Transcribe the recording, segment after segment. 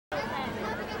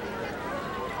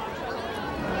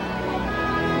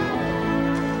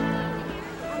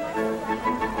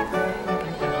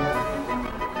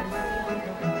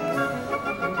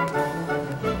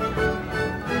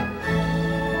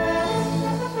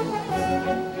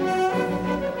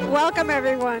Welcome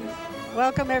everyone.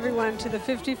 Welcome everyone to the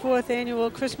 54th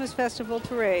Annual Christmas Festival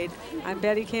Parade. I'm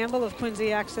Betty Campbell of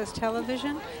Quincy Access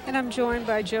Television, and I'm joined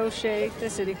by Joe Shea, the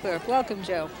city clerk. Welcome,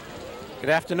 Joe.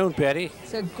 Good afternoon, Betty.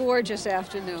 It's a gorgeous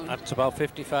afternoon. It's about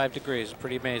 55 degrees.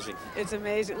 Pretty amazing. It's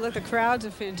amazing. Look, the crowds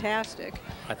are fantastic.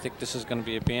 I think this is going to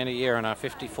be a banner year in our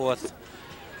 54th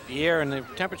year, and the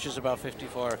temperature's about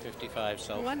 54 or 55.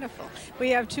 So wonderful. We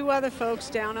have two other folks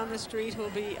down on the street who will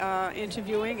be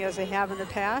interviewing, as they have in the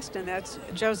past, and that's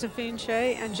Josephine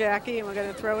Shea and Jackie, and we're going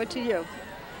to throw it to you.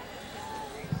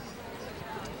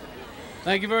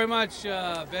 Thank you very much,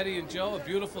 Betty and Joe. A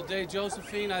beautiful day.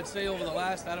 Josephine, I'd say over the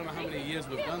last, I don't know how many years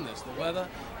we've done this. The weather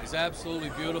is absolutely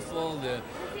beautiful.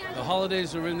 The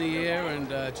holidays are in the air, and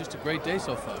just a great day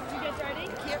so far. I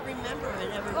can't remember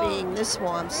it ever being this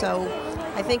warm, so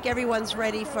I think everyone's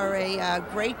ready for a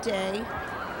great day.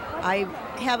 I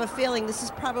have a feeling this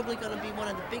is probably going to be one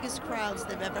of the biggest crowds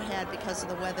they've ever had because of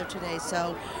the weather today.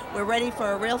 So we're ready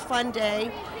for a real fun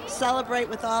day, celebrate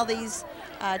with all these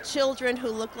children who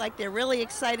look like they're really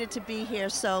excited to be here.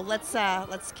 So let's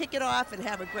kick it off and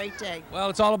have a great day. Well,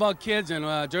 it's all about kids,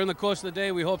 and during the course of the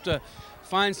day, we hope to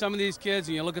find some of these kids,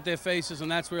 and you look at their faces,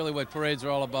 and that's really what parades are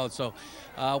all about. So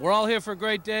we're all here for a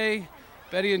great day.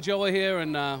 Betty and Joe are here,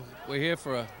 and we're here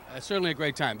for certainly a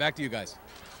great time. Back to you guys.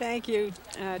 Thank you,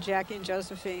 Jackie and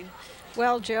Josephine.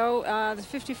 Well, Joe, the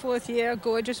 54th year,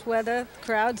 gorgeous weather,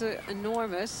 crowds are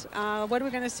enormous. What are we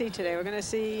going to see today? We're going to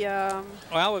see...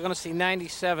 Well, we're going to see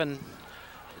 97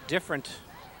 different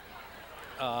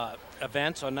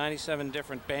events, or 97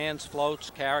 different bands,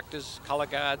 floats, characters, color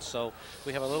guards, so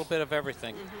we have a little bit of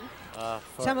everything. For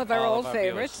some of our old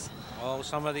favorites. Well,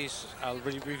 some of these,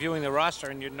 reviewing the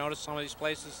roster, and you'd notice some of these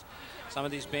places, some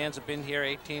of these bands have been here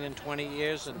 18 and 20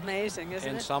 years. And, amazing, isn't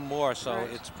it? And some more, so right.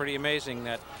 It's pretty amazing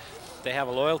that they have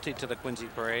a loyalty to the Quincy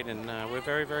Parade, and we're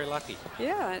very, very lucky.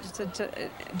 Yeah, it's a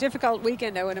difficult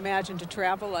weekend, I would imagine, to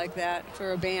travel like that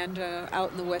for a band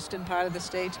out in the western part of the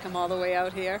state to come all the way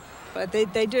out here. But they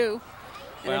do,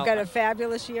 and well, they've got a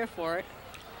fabulous year for it.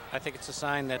 I think it's a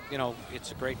sign that, you know,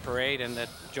 it's a great parade, and that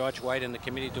George White and the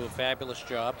committee do a fabulous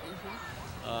job.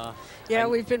 Yeah,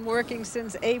 we've been working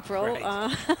since April.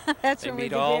 Right. That's they when we meet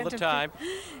began all the time.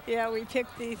 Yeah, we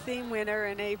picked the theme winner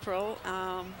in April.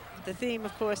 The theme,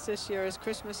 of course, this year is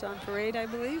Christmas on Parade, I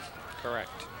believe.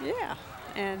 Correct. Yeah,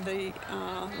 and the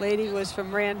lady was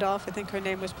from Randolph. I think her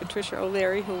name was Patricia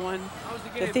O'Leary, who won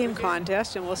the theme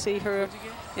contest, and we'll see her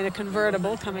in a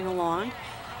convertible coming along.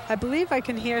 I believe I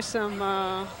can hear some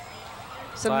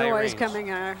noise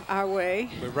coming our way.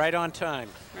 We're right on time.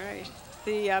 Right.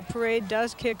 The parade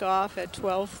does kick off at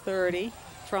 12:30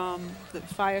 from the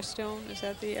Firestone. Is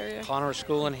that the area? Conner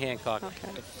School in Hancock.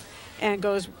 Okay. And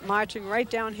goes marching right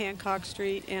down Hancock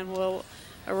Street and will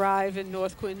arrive in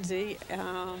North Quincy,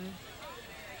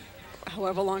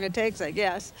 however long it takes, I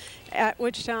guess, at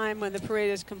which time, when the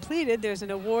parade is completed, there's an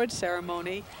award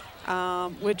ceremony,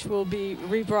 which will be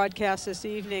rebroadcast this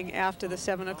evening after the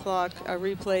 7 o'clock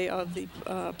replay of the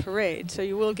parade. So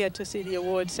you will get to see the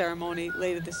award ceremony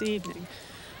later this evening.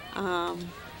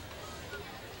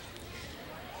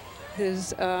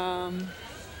 There's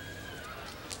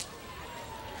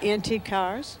antique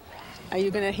cars. Are you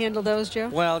going to handle those, Joe?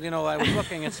 Well, you know, I was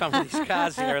looking at some of these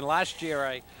cars here, and last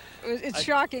year it's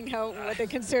shocking what they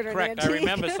consider an correct. antique. I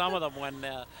remember some of them when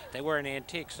they were an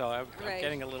antique, so I'm right.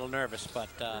 getting a little nervous. But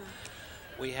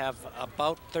we have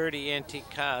about 30 antique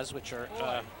cars, which are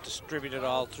distributed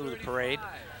all through the parade.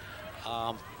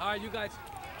 All right, you guys.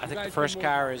 I think the first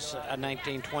car is a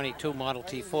 1922 Model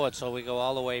T Ford, so we go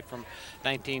all the way from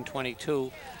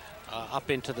 1922 up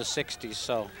into the 60s.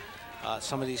 So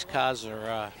some of these cars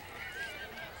are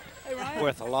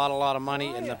worth a lot of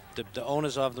money, and the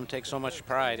owners of them take so much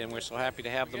pride, and we're so happy to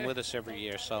have them with us every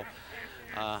year. So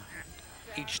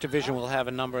each division will have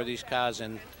a number of these cars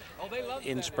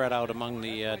spread out among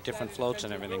the different floats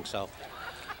and everything. So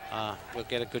we'll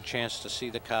get a good chance to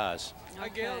see the cars.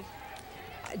 Okay.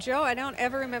 Joe, I don't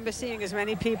ever remember seeing as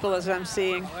many people as I'm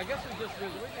seeing.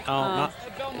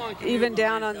 Even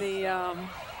down on the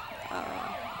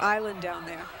island down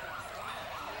there.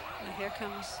 And here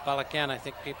comes. Well, again, I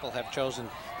think people have chosen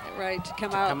to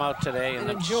come out today, and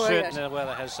enjoy it. The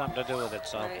weather has something to do with it.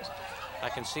 So right. I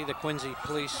can see the Quincy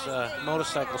Police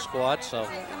motorcycle squad. So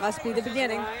it must be the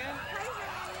beginning.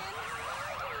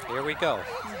 Here we go.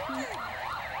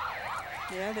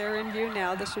 Yeah, they're in view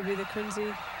now. This would be the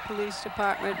Quincy Police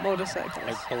Department motorcycles.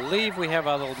 I believe we have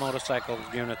other motorcycle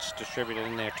units distributed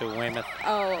in there too. Weymouth.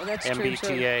 Oh, that's true.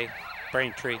 MBTA,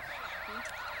 Braintree.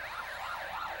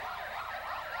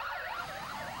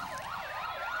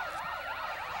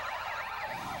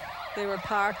 They were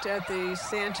parked at the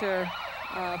Santa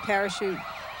parachute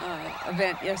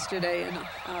event yesterday, and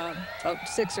about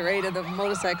 6 or 8 of the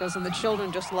motorcycles, and the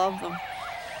children just love them.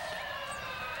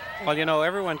 Well, you know,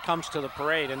 everyone comes to the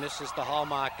parade, and this is the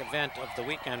hallmark event of the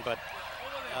weekend, but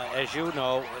as you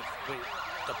know,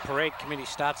 the parade committee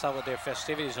starts out with their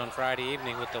festivities on Friday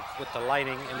evening with the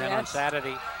lighting, and then on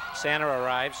Saturday, Santa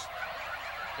arrives.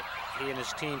 He and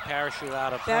his team parachute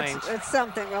out of planes. That's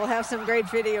something. We'll have some great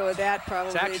video of that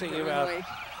probably. It's actually,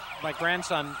 my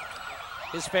grandson,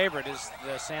 his favorite is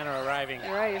the Santa arriving.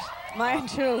 Right, mine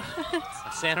too.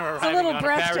 Santa arriving it's a little on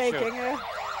breathtaking. a parachute.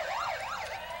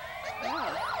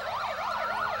 Yeah.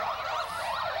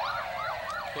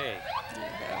 Okay. There you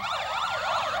go.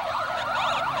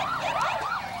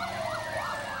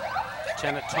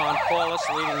 Lieutenant Tom Paulus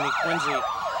leading the Quincy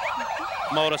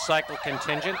motorcycle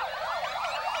contingent.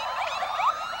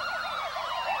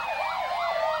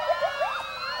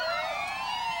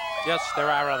 Yes, there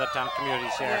are other town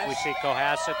communities here. Yes. We see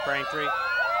Cohasset, Braintree,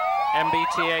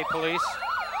 MBTA Police,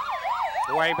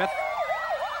 Weymouth.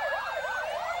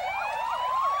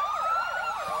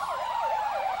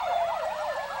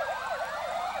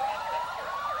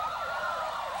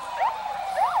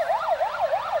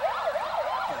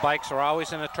 Bikes are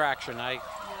always an attraction. I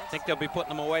think they'll be putting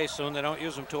them away soon. They don't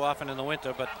use them too often in the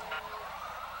winter, but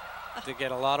they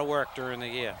get a lot of work during the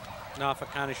year.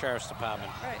 Norfolk County Sheriff's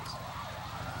Department. Right.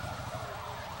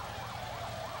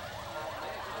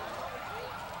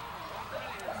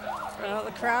 Well,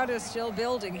 the crowd is still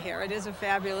building here. It is a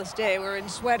fabulous day. We're in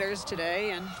sweaters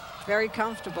today and very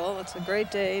comfortable. It's a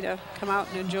great day to come out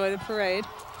and enjoy the parade.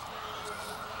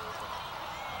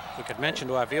 We could mention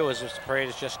to our viewers this parade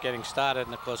is just getting started,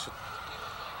 and of course,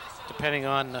 depending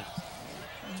on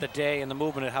the day and the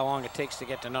movement and how long it takes to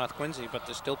get to North Quincy, but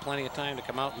there's still plenty of time to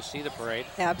come out and see the parade.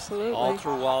 Absolutely. All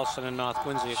through Wollaston and North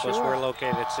Quincy. Of course, we're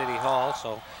located at City Hall,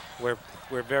 so we're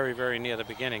very, very near the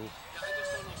beginning.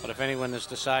 But if anyone is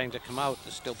deciding to come out,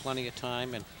 there's still plenty of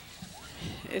time. And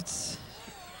it's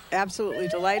absolutely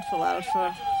delightful out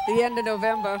for the end of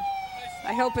November.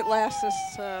 I hope it lasts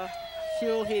this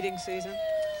fuel heating season.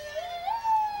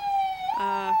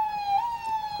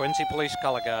 Quincy Police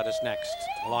Color Guard is next,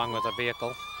 along with a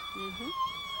vehicle. Mm-hmm.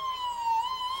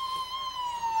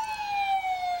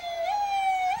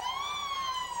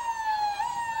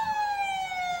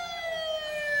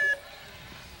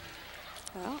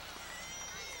 Well,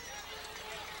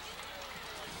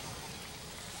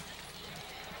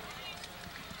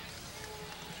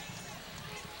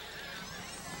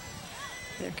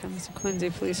 here comes the Quincy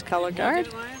Police Color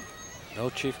Guard. No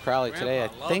Chief Crowley today. I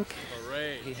think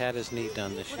he had his knee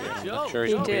done this year. I'm not sure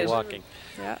he's going to be walking.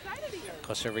 Yeah. Of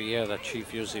course, every year the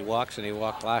chief usually walks, and he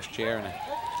walked last year. And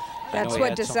that's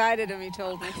what decided him, he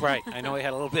told me. Right. I know he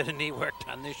had a little bit of knee work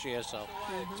done this year, so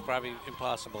it's probably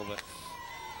impossible. But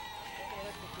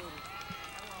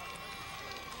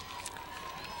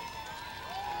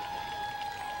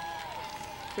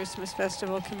Christmas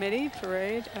Festival Committee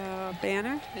parade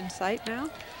banner in sight now.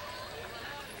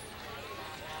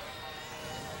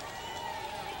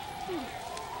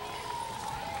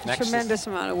 Tremendous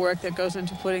amount of work that goes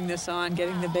into putting this on,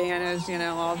 getting the banners, you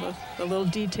know, all the little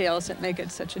details that make it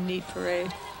such a neat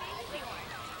parade.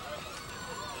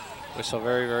 We're so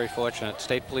very, very fortunate.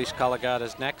 State Police Color Guard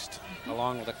is next,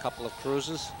 along with a couple of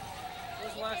cruisers. When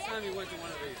was the last time you went to one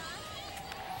of these?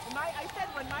 I said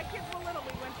when my kids were little,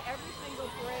 we went to every single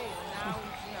parade, and now,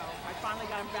 you know, I finally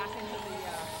got them back into the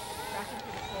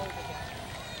fold again.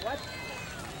 What?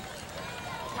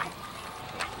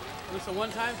 Was this a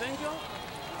one-time thing, Joe?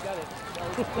 Got it.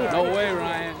 No way,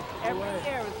 Ryan. Every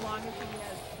year, as long as he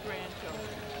has grandchildren.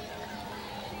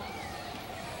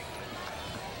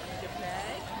 Your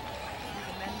bag?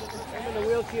 I'm in the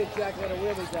wheelchair, Jack, let a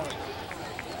wheelie down.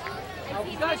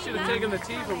 You guys should have taken the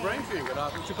T from Braintree and got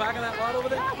off. Did you park in that lot over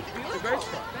there? It's a great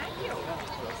spot. Thank you.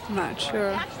 I'm not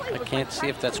sure. I can't see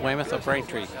if that's Weymouth or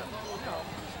Braintree.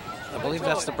 I believe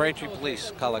that's the Braintree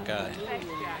Police Color Guard.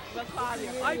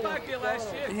 I parked here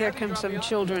last year. Here come some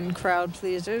children crowd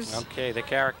pleasers. Okay, the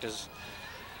characters.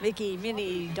 Mickey,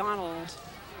 Minnie, Donald.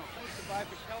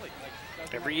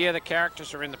 Every year the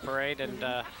characters are in the parade, and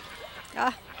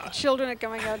The children are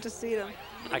coming out to see them.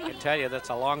 I can tell you that's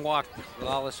a long walk with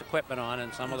all this equipment on,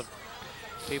 and some of the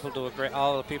people do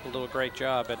all the people do a great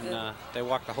job, and they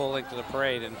walk the whole length of the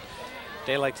parade. And a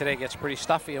day like today gets pretty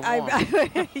stuffy and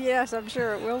warm. Yes, I'm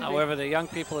sure it will be. However, the young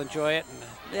people enjoy it, and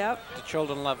Yep. the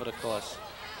children love it, of course.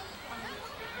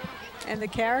 And the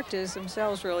characters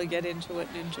themselves really get into it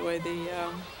and enjoy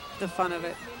the fun of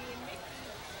it.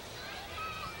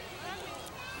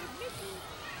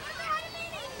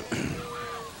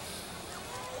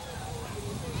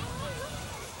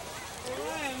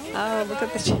 Oh, look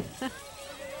at the...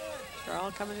 They're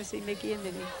all coming to see Mickey and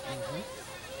Minnie.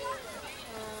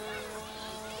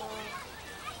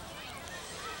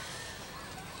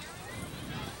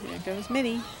 There goes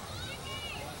Minnie.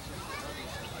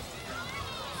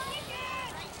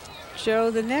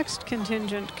 Joe, the next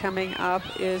contingent coming up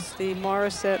is the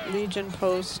Morissette Legion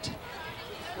Post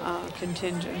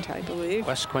contingent, I believe.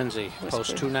 West Quincy, West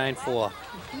post Quincy. 294.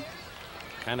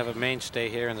 Kind of a mainstay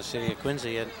here in the city of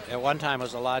Quincy, and at one time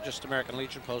was the largest American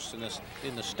Legion post in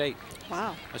the state.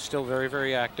 Wow. It's still very,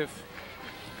 very active.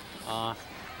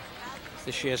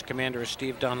 This year's commander is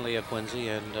Steve Donnelly of Quincy,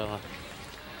 and the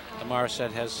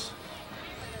Morissette has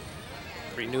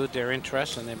renewed their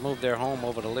interest, and they've moved their home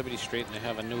over to Liberty Street, and they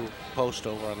have a new post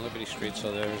over on Liberty Street,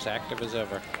 so they're as active as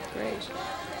ever. Great.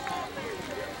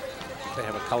 They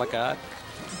have a color guard.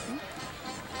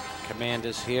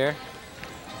 Commanders here.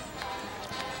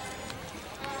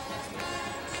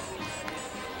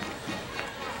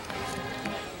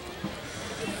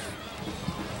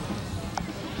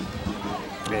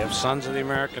 They have Sons of the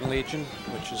American Legion,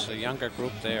 which is a younger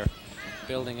group they're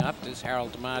building up. There's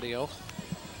Harold DiMatteo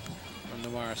from the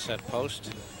Morissette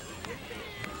Post.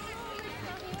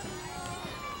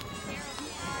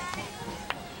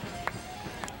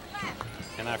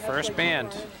 And our first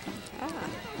band,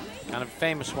 kind of a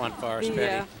famous one for us,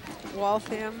 Betty.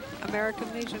 Waltham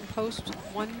American Legion Post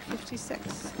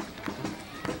 156.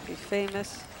 The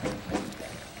famous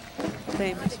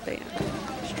band.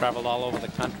 It's traveled all over the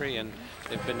country, and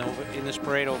they've been in this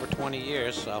parade over 20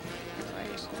 years, so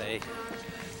they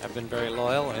have been very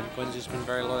loyal, and Quincy's been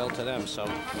very loyal to them. So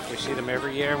we see them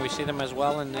every year, and we see them as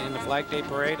well in the Flag Day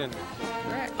Parade and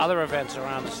other events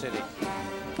around the city.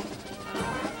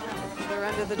 They're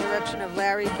under the direction of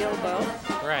Larry Gilbo.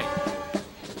 Right.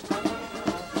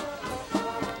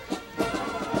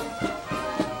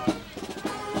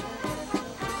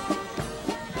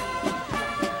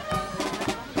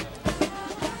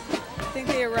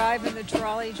 Arrive in the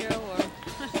trolley, Joe, or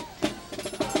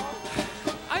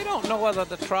I don't know whether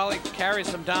the trolley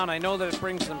carries them down. I know that it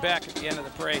brings them back at the end of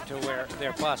the parade to where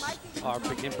their bus, or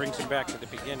brings them back to the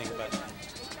beginning. But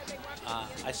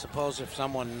I suppose if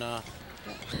someone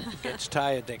gets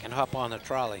tired, they can hop on the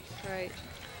trolley. Right.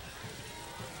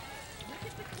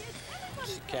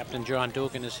 Captain John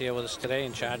Dugan is here with us today,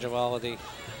 in charge of all of the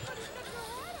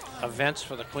events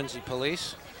for the Quincy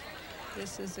Police.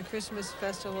 This is the Christmas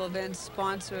Festival event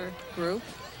sponsor group.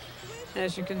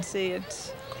 As you can see,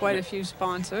 it's quite a few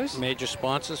sponsors. Major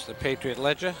sponsors, the Patriot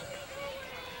Ledger,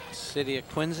 City of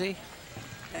Quincy,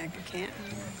 Bank of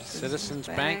Canton, Citizens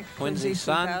Bank, Quincy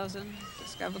Sun, 2000,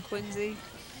 Discover Quincy.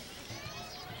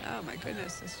 Oh my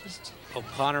goodness, it's just...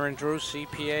 O'Connor and Drew,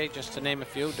 CPA, just to name a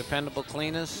few, Dependable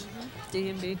Cleaners.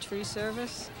 D&B Tree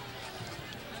Service.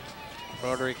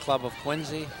 Rotary Club of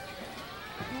Quincy.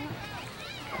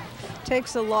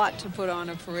 Takes a lot to put on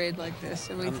a parade like this,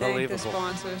 and we thank the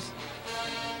sponsors,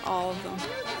 all of them.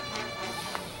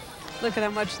 Look at how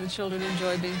much the children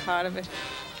enjoy being part of it.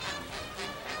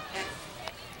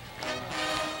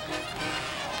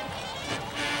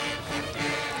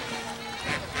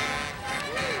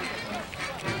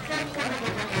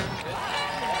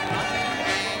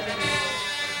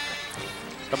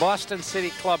 The Boston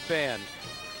City Club Band,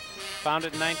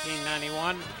 founded in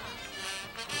 1991.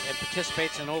 It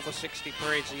participates in over 60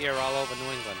 parades a year all over New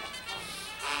England.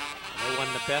 They won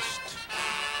the best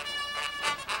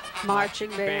marching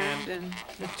band in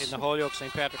the Holyoke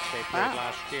St. Patrick's Day parade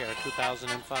last year,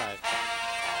 2005.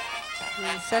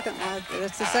 That's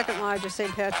the second largest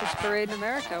St. Patrick's parade in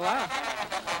America. Wow.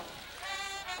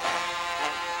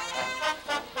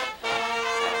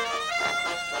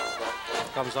 Here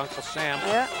comes Uncle Sam.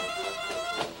 Yeah.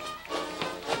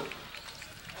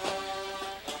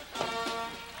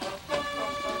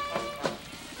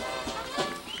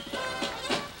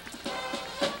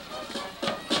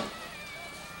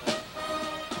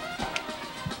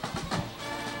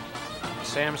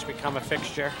 Sam's become a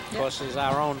fixture. Of course, he's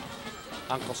our own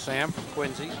Uncle Sam from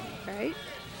Quincy. Right.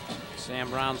 Sam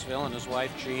Brownsville and his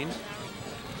wife, Jean.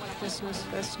 Christmas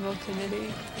Festival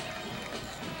Committee.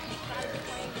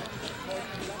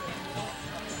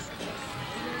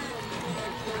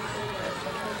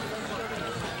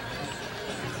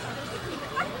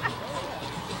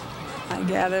 I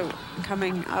gather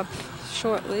coming up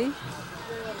shortly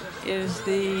is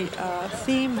the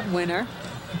theme winner.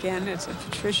 Again, it's a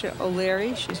Patricia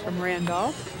O'Leary. She's from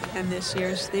Randolph, and this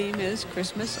year's theme is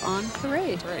Christmas on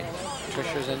Parade. Right.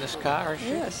 Patricia's in this car, is she?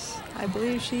 Yes, I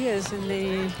believe she is. In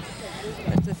the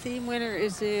theme winner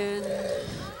is in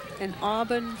an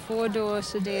Auburn four-door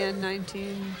sedan,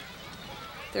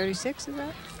 1936. Is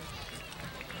that?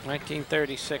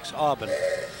 1936 Auburn.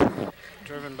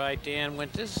 Driven by Dan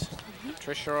Winters,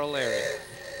 Tricia O'Leary,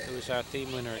 who is our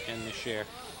theme winner again this year.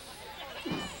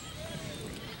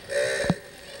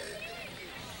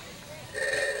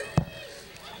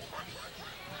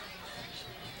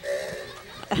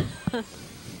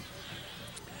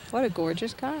 What a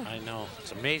gorgeous car. I know.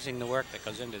 It's amazing the work that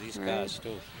goes into these cars,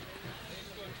 too.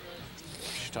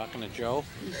 She's talking to Joe.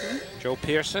 Joe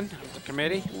Pearson of the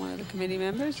committee. One of the committee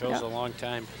members. Joe's a long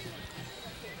time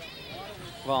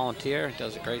volunteer,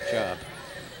 does a great job.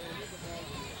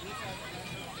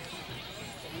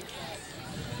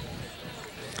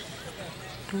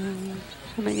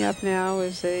 Coming up now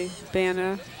is a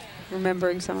banner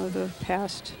remembering some of the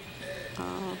past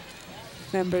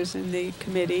members in the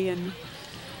committee, and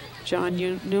John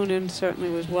Noonan certainly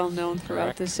was well known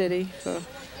throughout the city for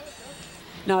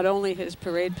not only his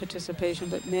parade participation,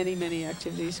 but many, many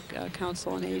activities.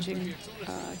 Council on Aging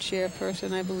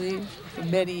chairperson, I believe, for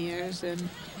many years, and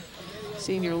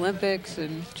Senior Olympics,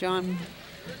 and John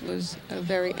was a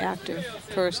very active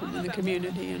person in the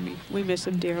community, and we miss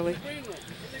him dearly.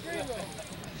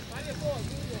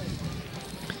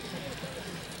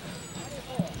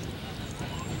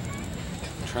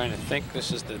 Trying to think,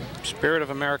 this is the Spirit of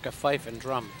America Fife and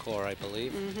Drum Corps, I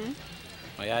believe.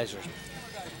 My eyes are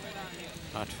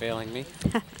not failing me.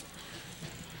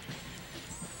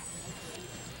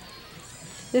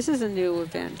 This is a new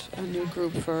event, a new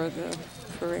group for the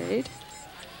parade.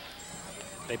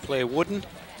 They play wooden,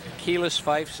 keyless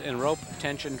fifes and rope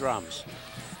tension drums.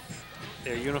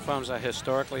 Their uniforms are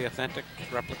historically authentic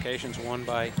replications worn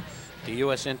by the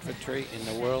U.S. infantry in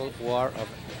the World War of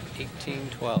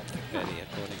 1812, Betty,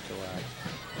 according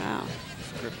to our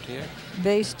script here.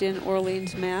 Based in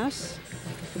Orleans, Mass.,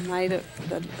 the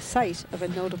site of a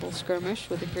notable skirmish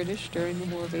with the British during the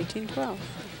War of 1812.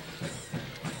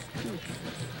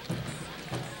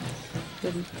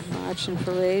 Been march and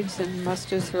parades and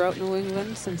musters throughout New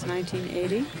England since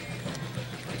 1980.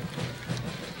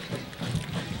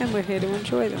 And we're here to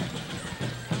enjoy them.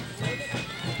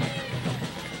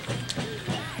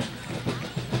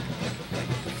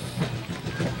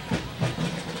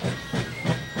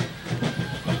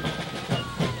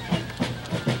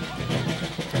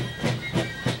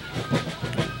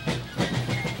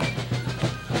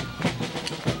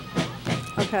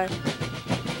 Okay.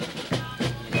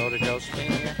 Go to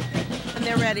Josephine here. And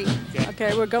they're ready.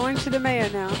 Okay, we're going to the mayor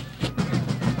now.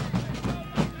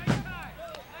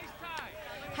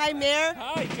 Hi, Mayor.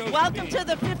 Hi, Josephine. Welcome to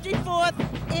the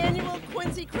 54th Annual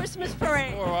Quincy Christmas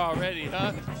Parade. We're already,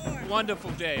 huh?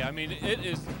 Wonderful day. I mean, it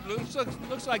is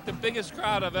looks like the biggest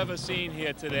crowd I've ever seen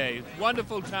here today.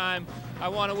 Wonderful time. I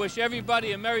want to wish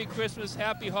everybody a Merry Christmas,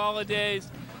 Happy Holidays.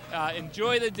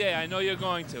 Enjoy the day. I know you're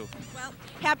going to. Well,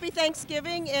 Happy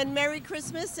Thanksgiving and Merry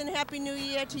Christmas and Happy New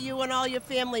Year to you and all your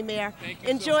family, Mayor. Thank you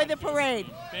Enjoy so the much. parade.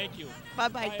 Thank you.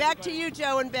 Bye-bye. Bye, Back to everybody. you,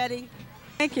 Joe and Betty.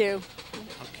 Thank you.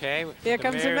 Okay. Here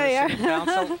comes the mayor, mayor. The city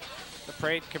council, the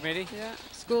parade committee. Yeah,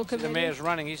 school The committee. mayor's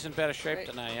running. He's in better shape Right.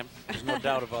 than I am. There's no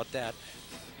doubt about that.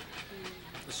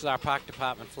 This is our park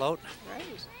department float. Right.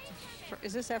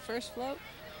 Is this our first float?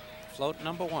 Float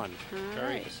number 1. All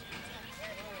Very right.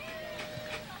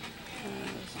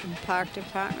 Some park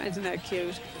department. Isn't that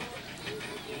cute?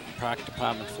 park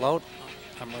department float.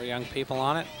 Some of our young people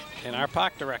on it. And our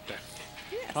park director,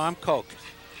 Tom Koch.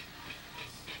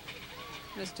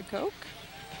 Mr. Koch.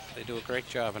 They do a great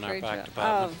job in our Great park job.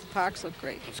 department. Oh, the parks look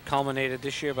great. It's culminated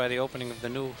this year by the opening of the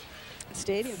new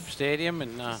Stadium. stadium,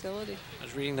 and Facility. I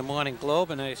was reading the Morning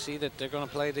Globe, and I see that they're going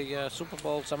to play the Super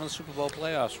Bowl, some of the Super Bowl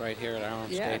playoffs right here at our own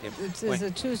Yeah, stadium. it's a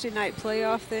Tuesday night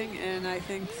playoff thing, and I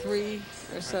think 3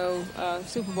 or so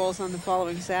Super Bowls on the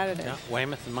following Saturday. Yeah,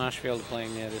 Weymouth and Marshfield are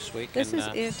playing there this week. This and,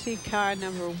 is antique car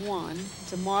number 1.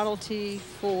 It's a Model T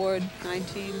Ford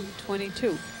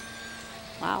 1922.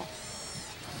 Wow.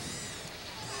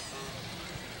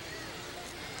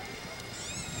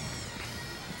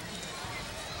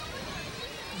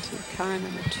 Antique car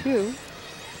number 2.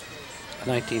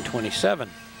 1927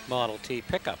 Model T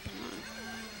pickup.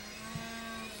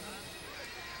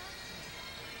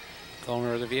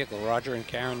 Owner of the vehicle, Roger and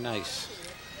Karen Nice.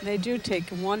 They do take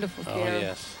wonderful Oh, care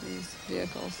yes. of these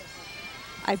vehicles.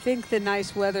 I think the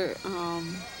nice weather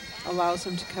allows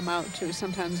them to come out too.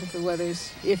 Sometimes if the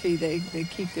weather's iffy, they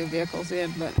keep their vehicles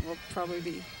in, but we'll probably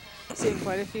be seeing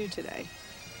quite a few today.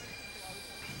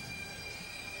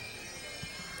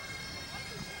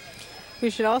 We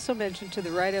should also mention to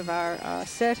the right of our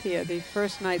set here, the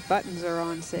first night buttons are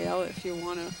on sale. If you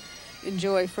want to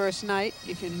enjoy first night,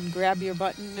 you can grab your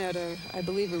button at I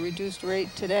believe, a reduced rate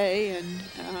today and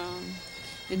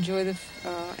enjoy the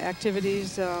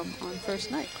activities on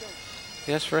first night.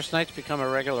 Yes, first night's become a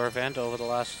regular event over the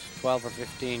last 12 or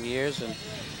 15 years, and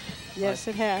Yes,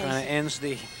 it has. kind of ends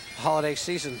the holiday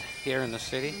season here in the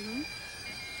city.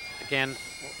 Again,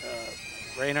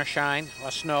 rain or shine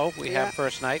or snow, we have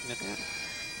first night, and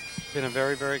it's been a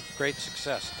very, very great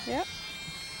success. Yep.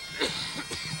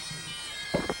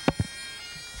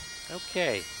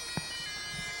 Okay,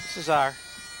 this is our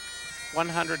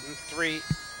 103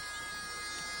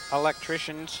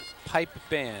 electricians pipe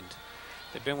band.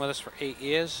 They've been with us for 8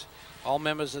 years. All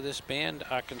members of this band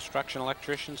are construction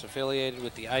electricians affiliated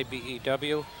with the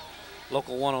IBEW,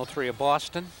 Local 103 of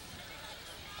Boston.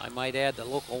 I might add that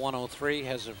Local 103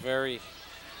 has a very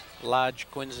large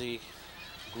Quincy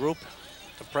group.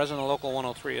 The president of Local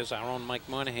 103 is our own Mike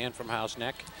Moynihan from House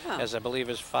Neck, as I believe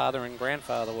his father and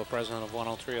grandfather were president of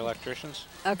 103 electricians.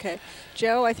 Okay.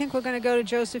 Joe, I think we're going to go to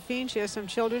Josephine. She has some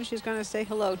children she's going to say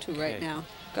hello to right now.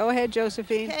 Go ahead,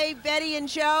 Josephine. Hey, Betty and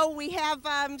Joe, we have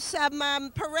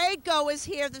some parade goers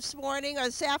here this morning or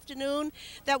this afternoon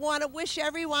that want to wish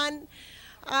everyone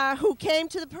who came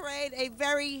to the parade a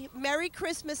very Merry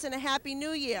Christmas and a Happy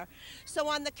New Year. So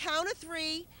on the count of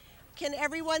 3, can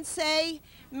everyone say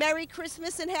Merry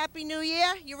Christmas and Happy New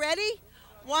Year? You ready?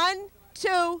 1,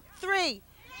 2, 3.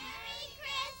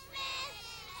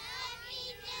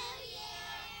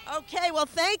 Okay, well,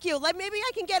 thank you. Maybe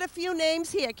I can get a few names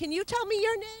here. Can you tell me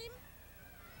your name?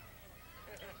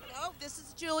 No, this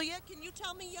is Julia. Can you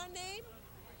tell me your name?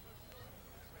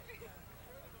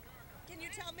 Can you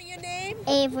tell me your name?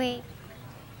 Avery.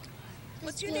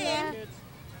 What's your name?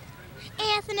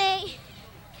 Anthony.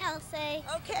 Kelsey.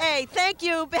 Okay, thank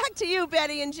you. Back to you,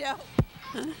 Betty and Joe.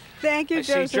 Thank you, I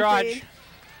Josephine. see George,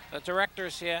 the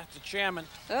director's here, the chairman.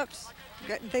 Oops,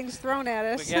 getting things thrown at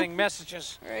us. We're getting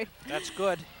messages. Right. That's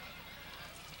good.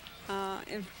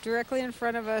 Directly in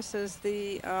front of us is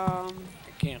the I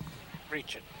can't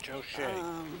reach it. Joe Shea.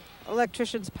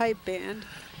 electrician's pipe band.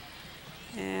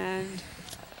 And,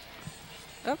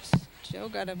 oops, Joe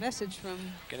got a message from...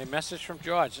 Get a message from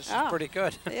George. This is pretty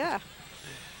good. Yeah.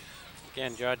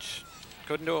 Again, George,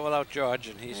 couldn't do it without George,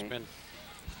 and he's been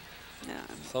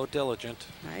so diligent.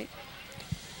 Right.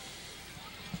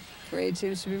 Parade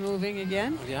seems to be moving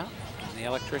again. Yeah, and the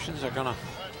electricians are gonna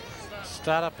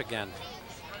start up again.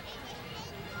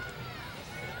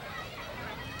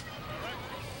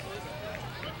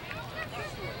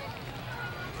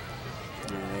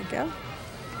 There they go.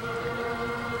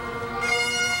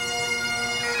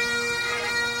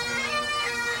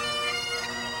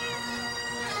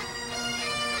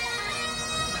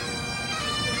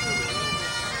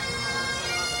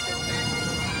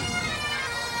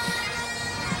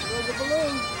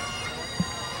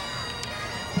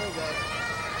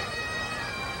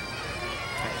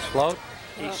 Float,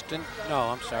 Easton. No,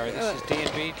 I'm sorry. This is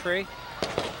D&B tree.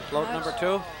 Float number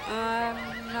 2.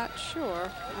 I'm not sure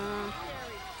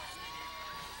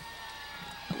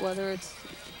whether it's...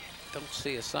 Don't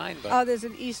see a sign, but... Oh, there's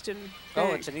an Eastern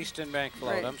Bank. Oh, it's an Eastern Bank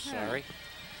float. Right. I'm sorry.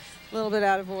 A little bit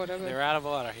out of order. But They're out of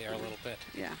order here a little bit.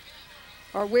 yeah.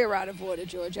 Or we're out of order,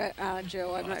 George. Joe,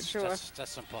 I'm not sure.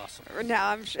 That's impossible. No,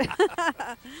 I'm sure.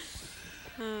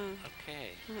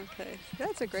 Okay. Okay.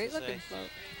 That's a great looking float.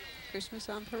 Christmas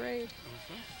on Parade.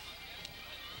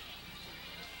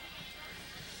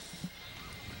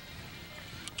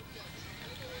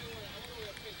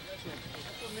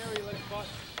 Mary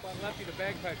left you the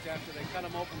bagpipes after they cut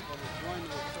them open from his groin to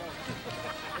his throat.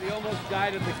 He almost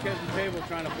died at the kitchen table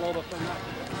trying to blow the thing up.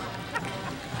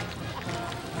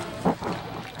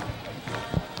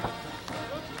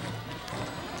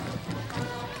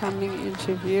 Coming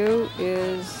into view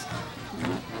is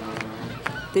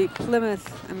the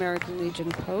Plymouth American Legion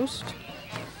Post,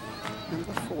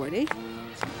 number 40, in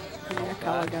their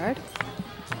color guard.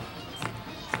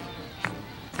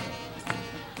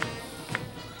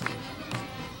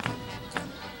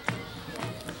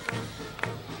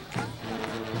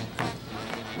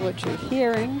 What you're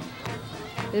hearing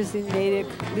is the Natick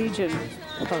Legion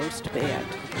Post Band.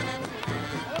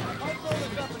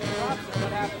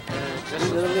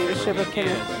 Under the leadership of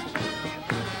Kenneth.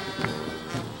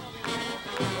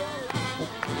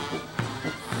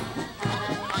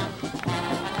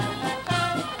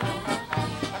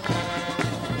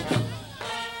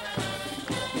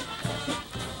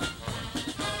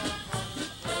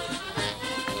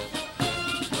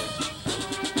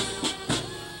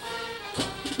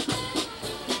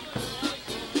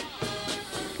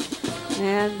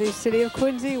 And the city of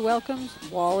Quincy welcomes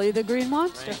Wally the Green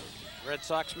Monster. Right. Red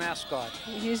Sox mascot.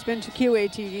 He's been to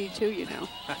QATV too, you know.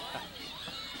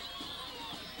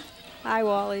 Hi,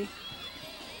 Wally.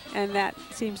 And that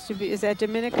seems to be, is that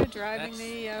Dominica driving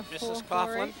That's the Mrs.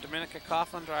 Coughlin, Dominica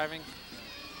Coughlin driving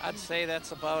I'd say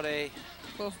that's about a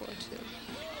 442.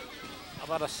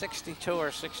 about a 62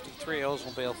 or 63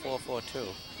 Oldsmobile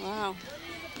 442. Wow.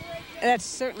 That's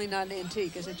certainly not an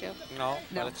antique, is it, Joe? No,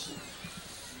 No. but it's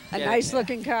A getting nice there.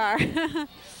 looking car.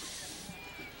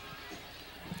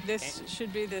 This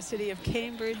should be the city of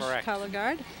Cambridge Correct. color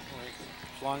guard.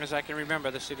 As long as I can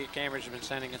remember, the city of Cambridge has been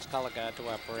sending its color guard to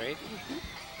our parade.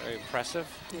 Very impressive.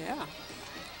 Yeah.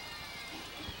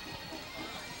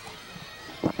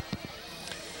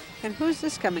 And who's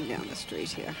this coming down the street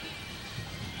here?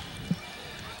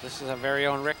 This is our very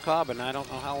own Rick Cobbin. I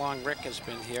don't know how long Rick has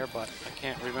been here, but I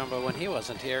can't remember when he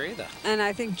wasn't here either. And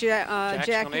I think Jack's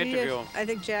Jackie. gonna interview him. I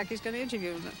think Jackie's going to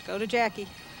interview him. Go to Jackie.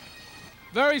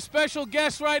 Very special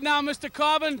guest right now, Mr.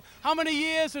 Cobbin. How many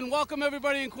years, and welcome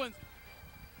everybody in Quincy.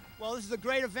 Well, this is a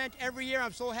great event every year.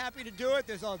 I'm so happy to do it.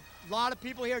 There's a lot of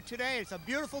people here today. It's a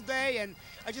beautiful day, and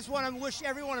I just want to wish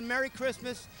everyone a Merry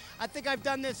Christmas. I think I've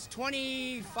done this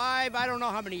 25, I don't know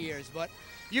how many years, but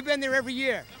you've been there every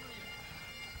year.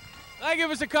 Thank you,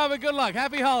 Mr. Cobbin. Good luck.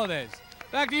 Happy holidays.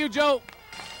 Back to you, Joe.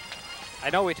 I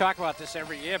know we talk about this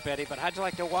every year, Betty, but how'd you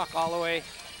like to walk all the way?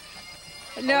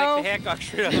 I No, like the Hancock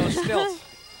Street on those stilts.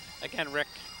 Again, Rick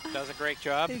does a great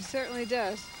job. he certainly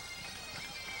does.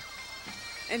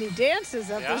 And he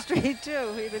dances up Yeah. the street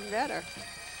too, even better.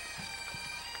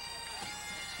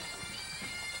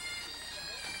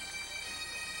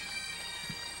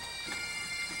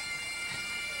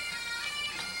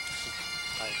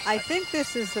 I think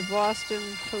this is the Boston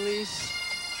Police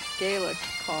Gaelic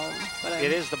column. But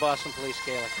It is the Boston Police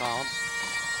Gaelic column.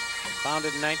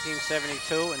 Founded in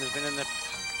 1972 and has been in the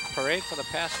parade for the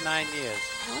past 9 years.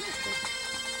 Wonderful.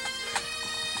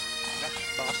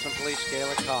 Boston Police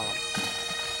Gaelic column.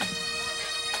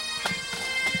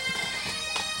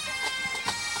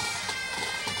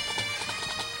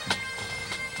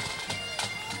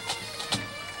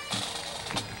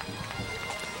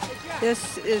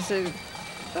 This is a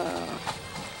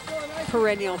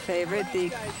perennial favorite, the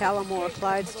Callamore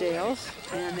Clydesdales,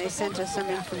 and they sent us some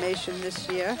information this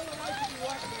year.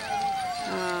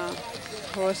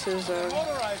 Horses are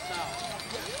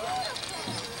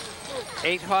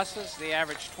 8 horses, they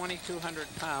average 2,200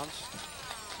 pounds,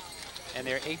 and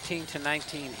they're 18 to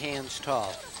 19 hands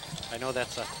tall. I know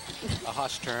that's a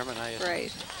horse term, and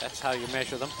right, that's how you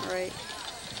measure them. right.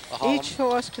 A Harlem. Each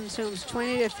horse consumes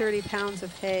 20 to 30 pounds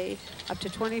of hay, up to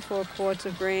 24 quarts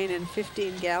of grain, and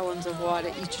 15 gallons of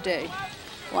water each day.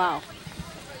 Wow.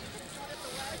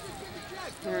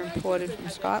 They're imported from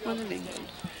Scotland and England.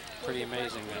 Pretty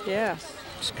amazing. Yes.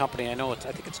 This company, I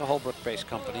think it's a Holbrook-based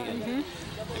company, and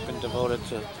they've been devoted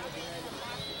to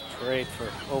parade for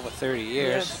over 30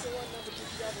 years. Yes.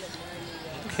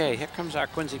 Okay, here comes our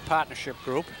Quincy Partnership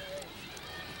Group.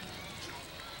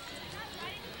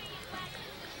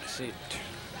 I see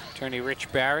Attorney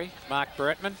Rich Barry, Mark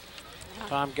Bertman,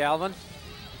 Tom Galvin,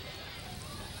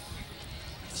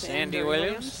 Sandy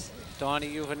Williams,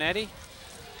 Donnie Uvanetti.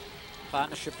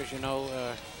 Partnership, as you know,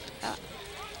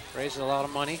 raises a lot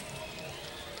of money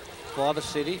for the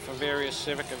city for various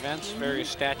civic events, various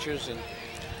statues, and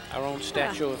our own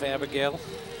statue of Abigail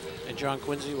and John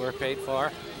Quincy were paid for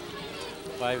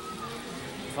by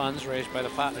funds raised by the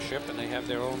partnership, and they have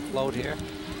their own float here.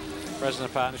 President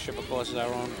of the partnership, of course, is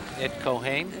our own Ed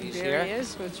Cohane. And He's there here. he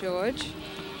is with George.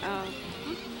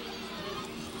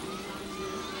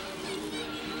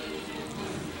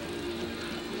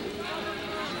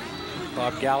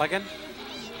 Bob Galligan.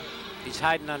 He's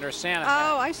hiding under a Santa Oh,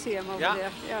 hat. I see him over Yeah.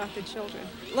 there. Yeah, the children.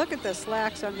 Look at the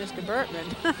slacks on Mr.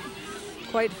 Bertman.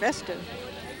 Quite festive.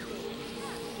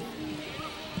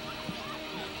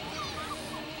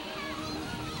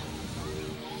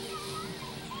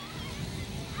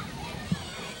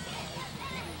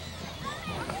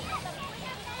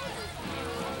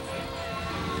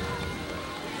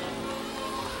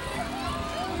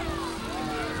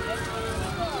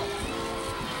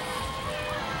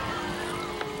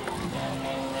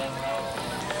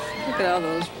 Look at all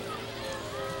those.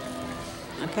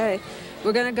 Okay,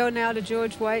 we're going to go now to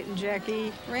George White and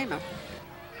Jackie Raymer.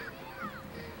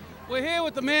 We're here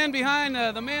with the man behind,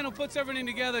 the man who puts everything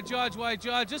together, George White.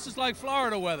 George, this is like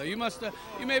Florida weather. You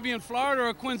may be in Florida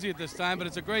or Quincy at this time, but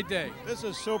it's a great day. This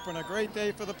is super, and a great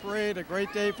day for the parade, a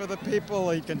great day for the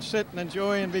people. You can sit and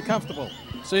enjoy and be comfortable.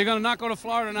 So you're going to not go to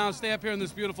Florida now and stay up here in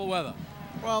this beautiful weather?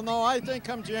 Well, no, I think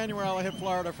come January I'll hit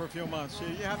Florida for a few months. You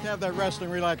have to have that rest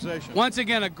and relaxation. Once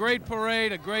again, a great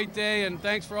parade, a great day, and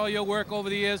thanks for all your work over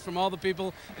the years from all the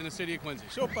people in the city of Quincy.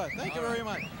 Super. Thank you very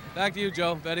much. Back to you,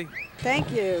 Joe. Betty. Thank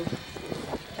you.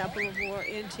 Couple of more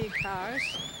antique cars.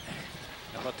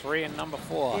 Number 3 and number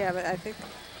 4. Yeah, but I think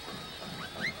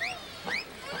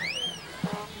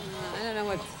I don't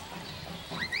know what.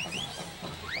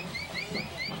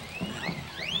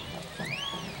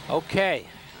 Okay.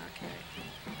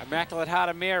 Immaculate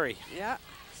Heart of Mary. Yeah.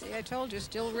 See, I told you,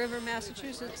 Still River,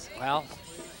 Massachusetts. Well,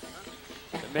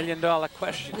 the $1,000,000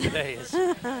 question today is,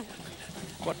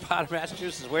 what part of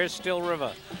Massachusetts? Where's Still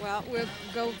River? Well, we'll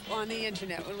go on the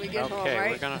internet when we get home, Okay,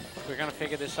 right? we're gonna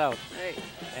figure this out. Right.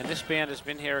 And this band has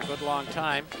been here a good long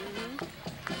time.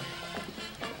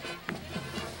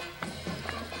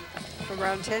 For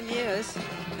around 10 years,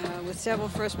 with several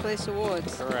first place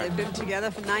awards. Correct. They've been together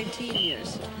for 19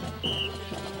 years.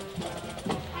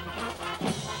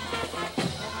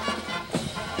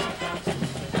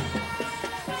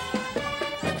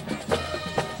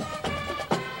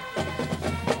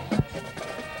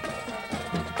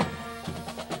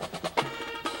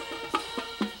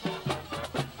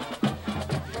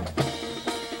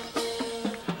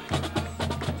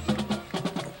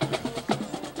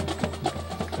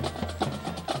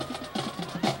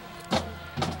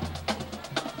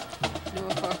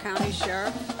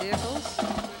 Sheriff vehicles.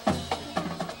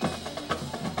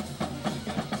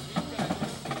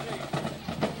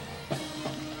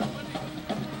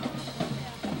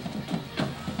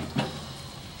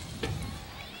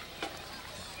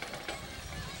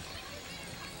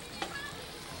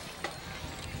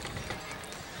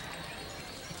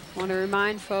 Want to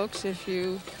remind folks, if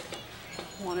you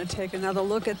want to take another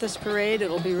look at this parade,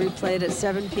 it'll be replayed at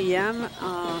 7 p.m.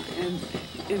 And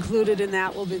included in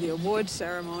that will be the awards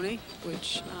ceremony,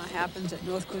 which happens at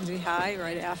North Quincy High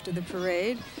right after the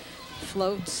parade.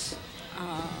 Floats,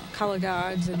 color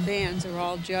guards, and bands are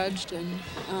all judged and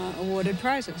awarded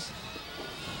prizes.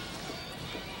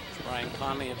 Brian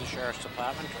Conley of the Sheriff's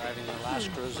Department driving the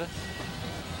last cruiser.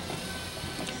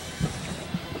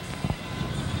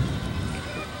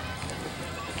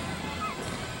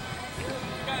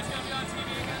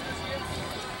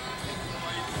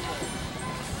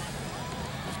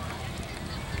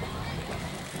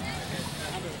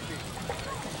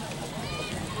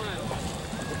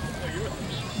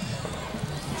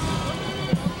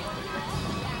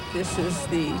 This is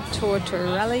the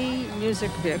Tortorelli music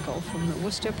vehicle from the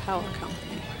Worcester Power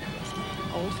Company.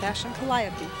 Old-fashioned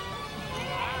calliope.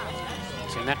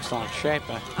 It's in excellent shape.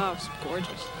 Oh, it's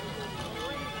gorgeous.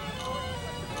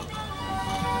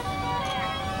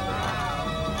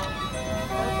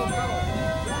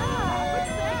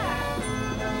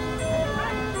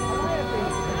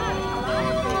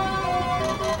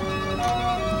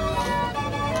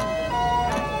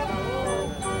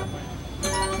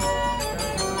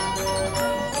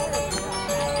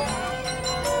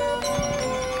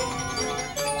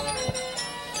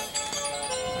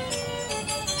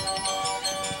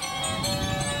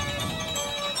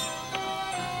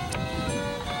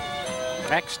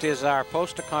 Next is our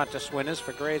poster contest winners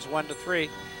for grades 1 to 3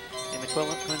 in the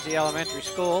Quincy Elementary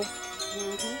School.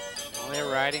 Well, they're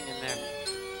riding in their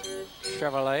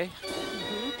Chevrolet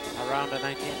around a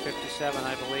 1957,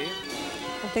 I believe.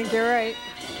 I think you're right.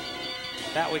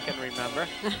 That we can remember.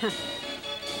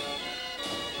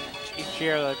 Each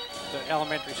year, the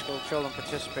elementary school children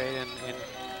participate in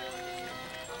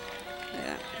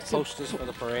posters for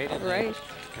the parade. And right.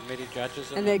 Committee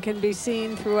judges. And they can be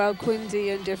seen throughout Quincy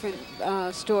in different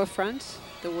storefronts,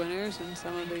 the winners and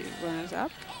some of the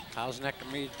runners-up. House Neck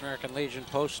American Legion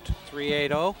Post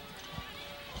 380.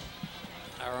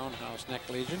 Our own House Neck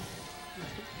Legion.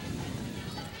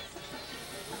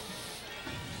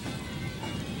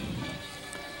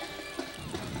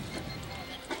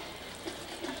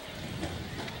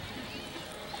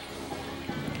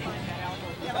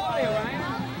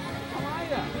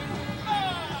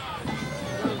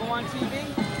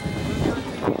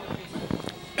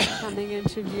 Coming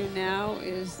into view now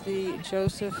is the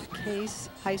Joseph Case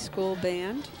High School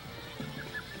Band,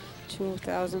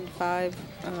 2005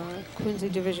 Quincy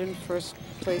Division first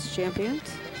place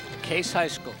champions. Case High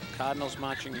School, Cardinals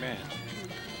Marching Band.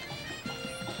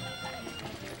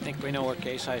 I think we know where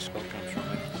Case High School comes from.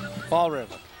 Fall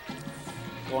River.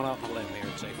 Going out on a limb here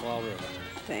and say Fall River.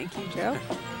 Thank you, Joe.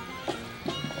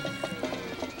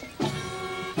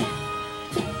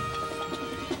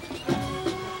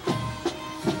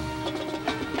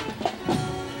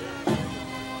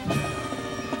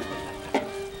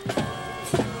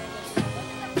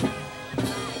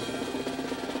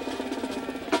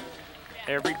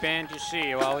 Every band you see,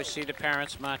 you always see the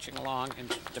parents marching along and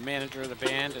the manager of the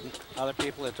band and other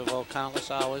people that devote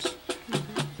countless hours,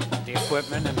 the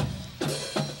equipment, and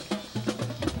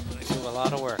they do a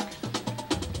lot of work.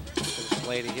 This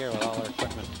lady here with all her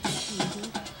equipment.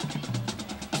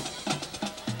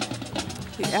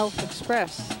 The Elf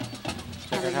Express.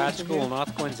 Sacred Heart School,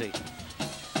 North Quincy.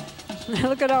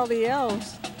 Look at all the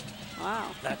elves.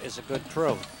 Wow. That is a good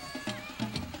crew.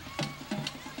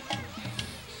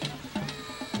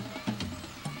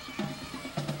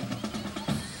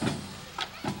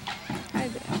 Hi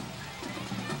there.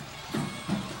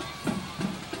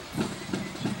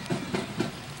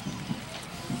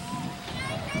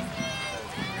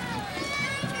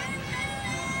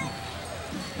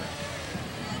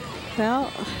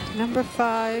 Well, number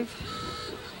 5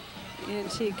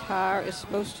 antique car is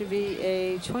supposed to be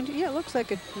a yeah, it looks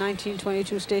like a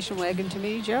 1922 station wagon to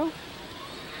me, Joe.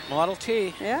 Model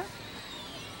T. Yeah.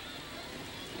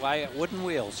 Wyatt wooden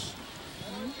wheels.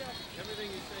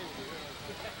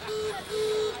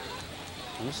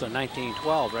 This is a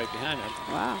 1912 right behind it.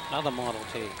 Wow. Another Model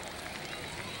T.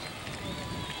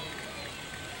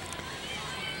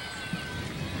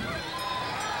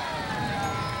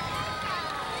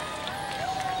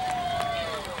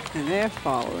 And they're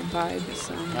followed by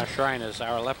this Our Shriners,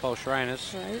 our Aleppo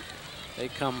Shriners. Right. They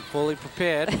come fully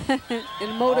prepared. In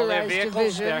a motorized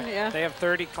division, They yeah. have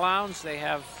 30 clowns. They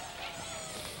have,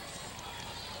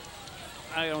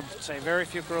 I don't say, very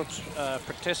few groups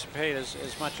participate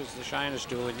as much as the Shriners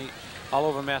do, and all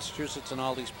over Massachusetts in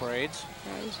all these parades.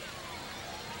 Right.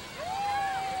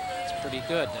 It's pretty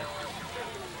good.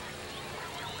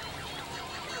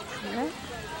 Yeah.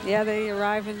 Yeah, they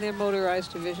arrive in their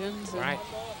motorized divisions. Right.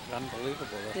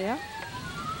 Unbelievable. Yeah.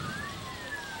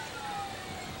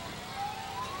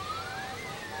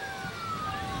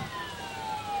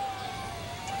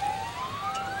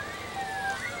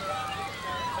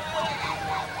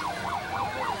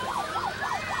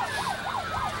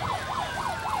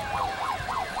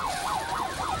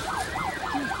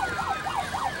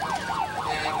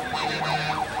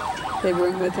 They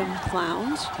bring with them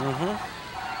clowns. Mm-hmm.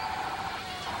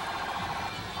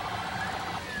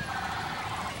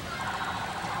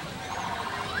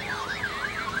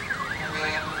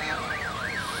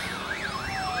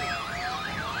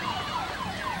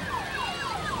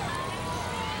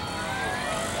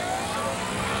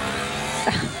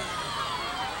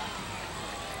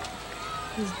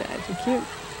 He's bad, too cute.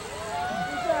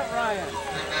 Who's that, Ryan?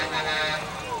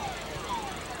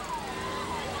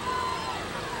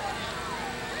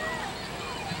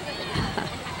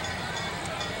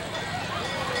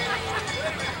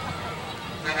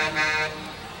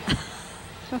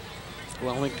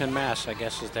 Wellington, Mass, I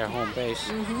guess, is their home base.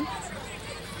 Mm-hmm.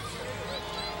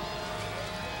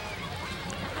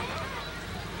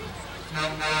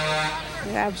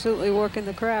 They're absolutely working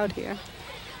the crowd here.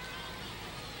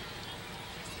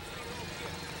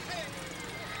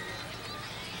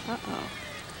 Uh-oh.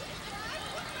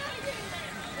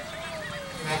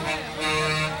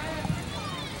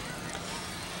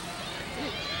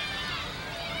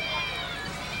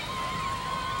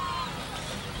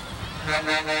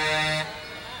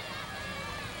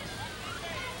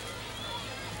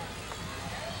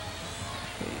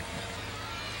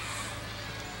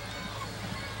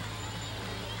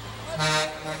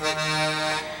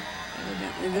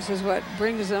 Evidently, this is what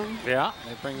brings them. Yeah,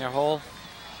 they bring their whole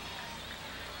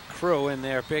crew in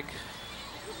their big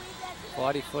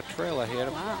 40-foot trailer here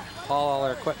to haul all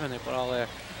their equipment. They put all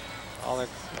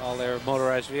their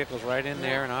motorized vehicles right in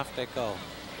there, and off they go.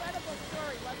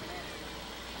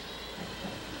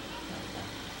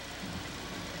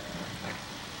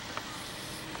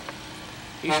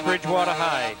 East Bridgewater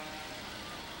High.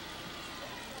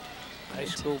 High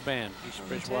school band, East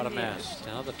Bridgewater, Mass.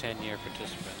 Another 10-year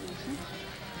participant.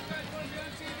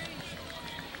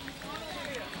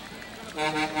 Come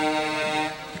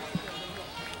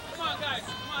on, guys.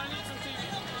 Come on, I need some TV.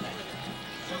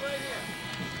 Go right here.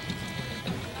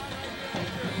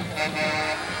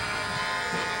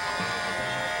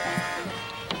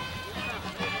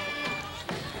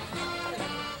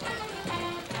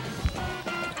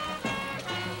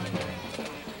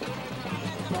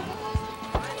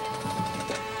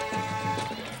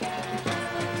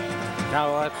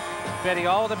 Now, Betty,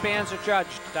 all the bands are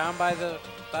judged down by the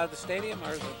stadium,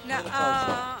 or is it? No,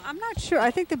 I'm not sure. I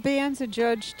think the bands are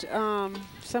judged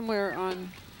somewhere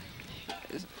on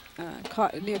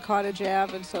near Cottage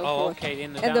Ave and so forth. Okay,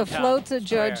 in the and downtown the floats are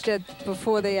judged square.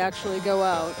 before they actually go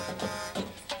out.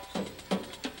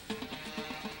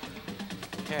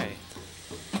 Okay.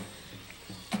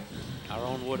 Our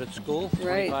own Wooded School,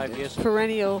 Right. 25 years.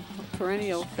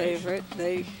 Perennial favorite.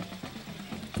 They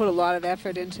put a lot of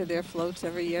effort into their floats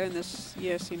every year, and this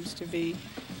year seems to be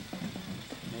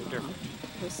No different.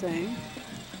 the same.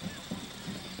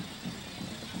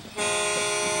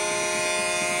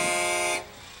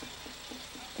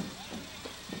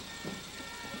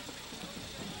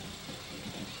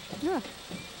 Yeah,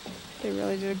 they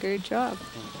really did a great job.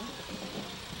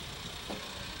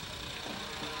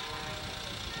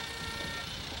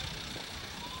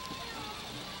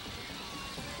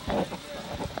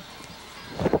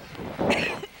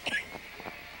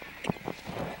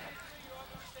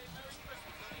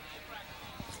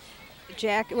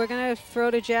 Jack, we're going to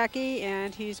throw to Jackie,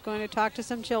 and he's going to talk to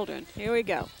some children. Here we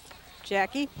go.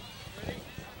 Jackie.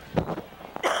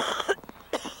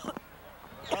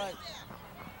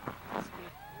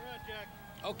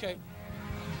 Okay.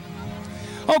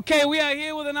 Okay, we are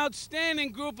here with an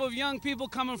outstanding group of young people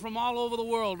coming from all over the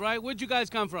world, right? Where'd you guys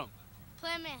come from?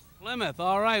 Plymouth. Plymouth,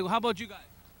 all right. How about you guys?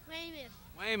 Weymouth.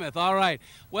 Weymouth, all right.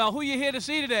 Well, who you here to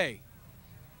see today?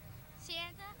 Santa.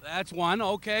 That's one,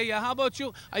 okay. Yeah, how about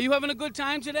you? Are you having a good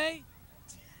time today?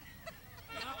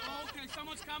 Okay,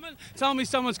 someone's coming? Tell me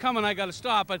someone's coming, I gotta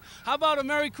stop. But how about a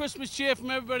Merry Christmas cheer from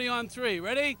everybody on 3?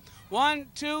 Ready? 1,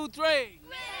 2, 3. Merry Christmas.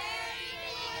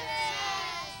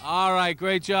 All right,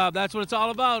 great job. That's what it's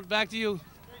all about. Back to you.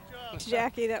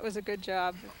 Jackie, that was a good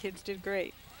job. The kids did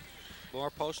great. More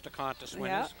poster contest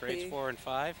winners, Yeah, grades 4 and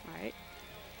 5. Right.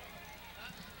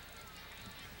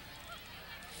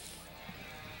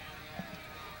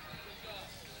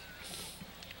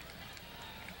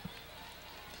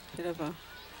 Bit of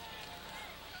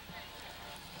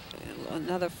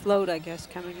another float, I guess,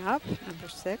 coming up. Number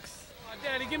 6.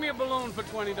 Daddy, give me a balloon for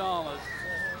 $20. You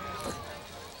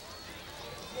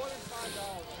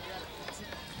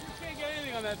can't get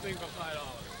anything on that thing for $5.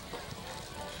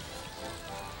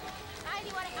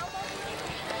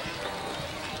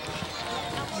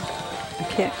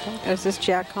 Okay. Is this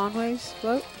Jack Conway's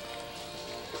float?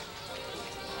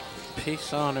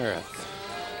 Peace on Earth.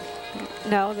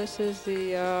 No, this is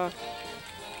the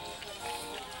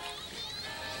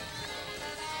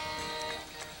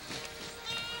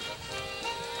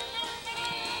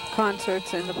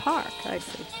concerts in the park, I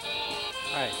see.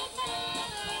 Right.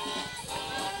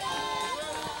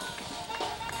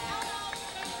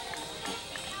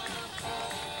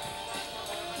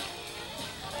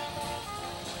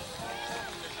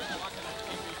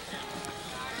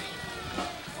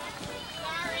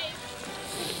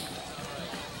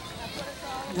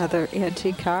 Another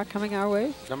antique car coming our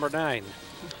way. Number 9.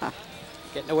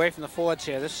 Getting away from the Fords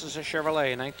here. This is a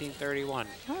Chevrolet, 1931.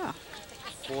 Ah,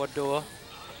 4-door.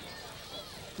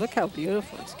 look how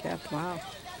beautiful it's kept. Wow.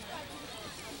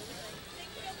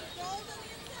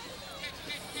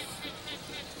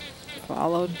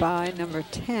 Followed by number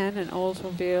 10, an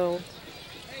Oldsmobile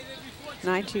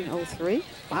 1903.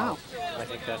 Wow. I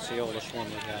think that's the oldest one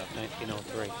we have,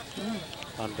 1903.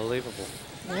 Unbelievable.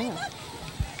 Yeah.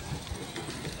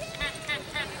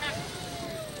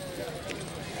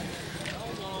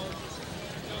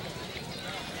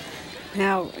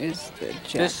 Now is the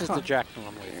Jack. This is the Jack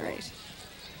Conway. Right.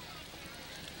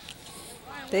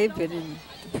 They've been in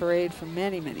the parade for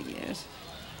many, many years.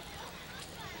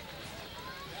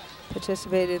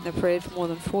 Participated in the parade for more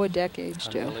than 4 decades,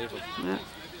 Joe. Unbelievable. Yeah.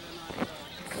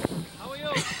 How are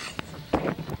you?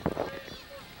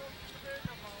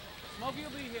 Smokey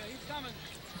will be here. He's coming.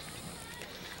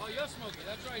 Oh, you're Smokey.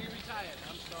 That's right. You retired.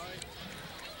 I'm sorry.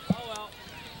 Oh, well.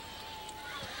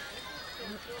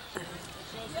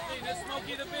 That's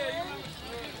Smokey the Bear. You remember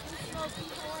Smokey?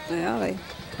 Yeah, they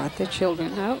got their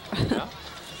children out. Yeah.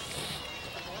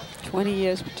 20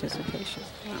 years participation.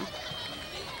 Wow.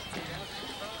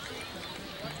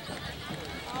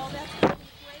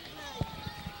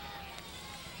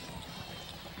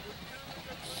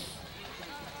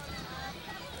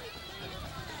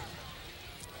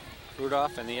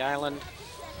 Rudolph and the Island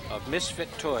of Misfit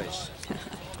Toys.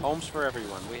 Homes for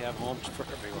everyone. We have homes for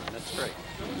everyone. That's great.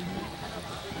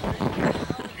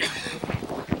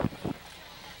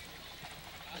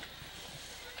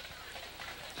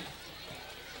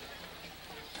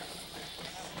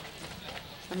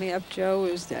 Coming up, Joe,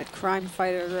 is that crime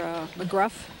fighter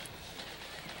McGruff.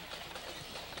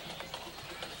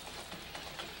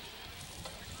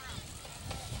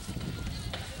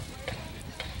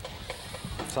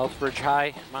 Southbridge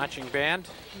High Marching Band,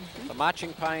 the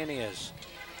Marching Pioneers.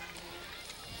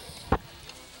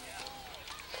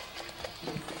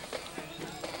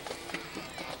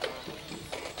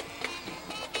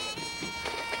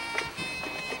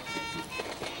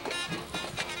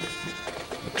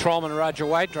 Patrolman Roger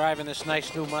White driving this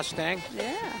nice new Mustang.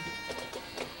 Yeah.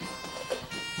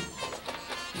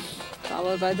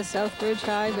 Followed by the Southbridge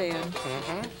High Band.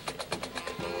 Mm-hmm.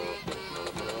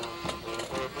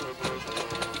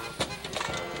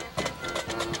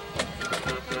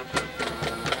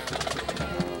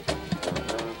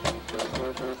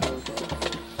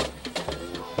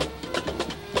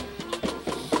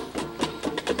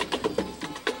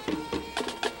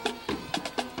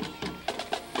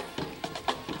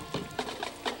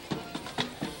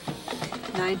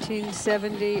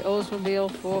 '70 Oldsmobile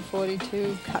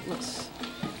 442 Cutlass.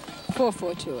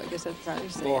 442, I guess that's how you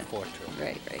say it. 442.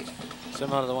 Right, right.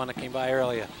 Similar to the one that came by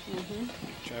earlier.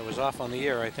 I was off on the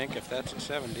year, I think, if that's a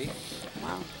 70.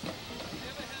 Wow.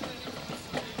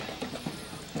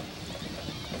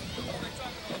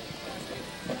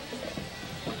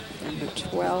 Number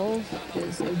 12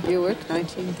 is a Buick,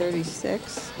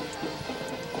 1936.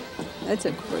 That's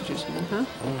a gorgeous one, huh?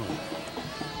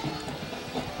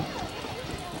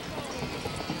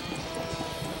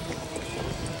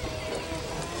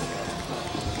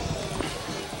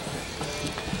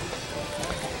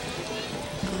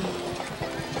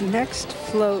 Next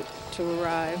float to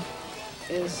arrive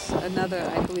is another,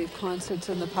 I believe, Concerts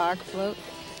in the Park float.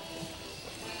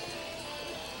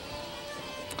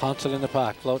 Concert in the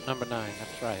Park, float number 9,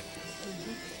 that's right.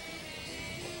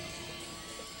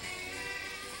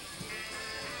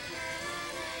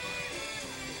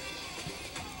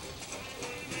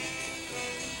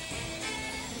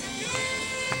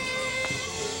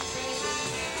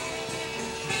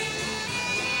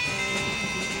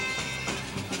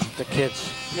 The kids.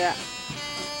 Yeah.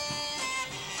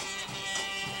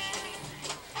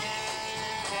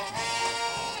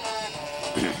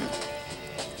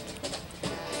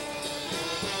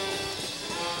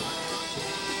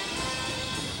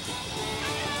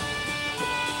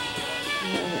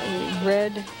 A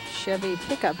red Chevy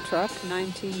pickup truck,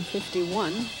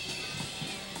 1951.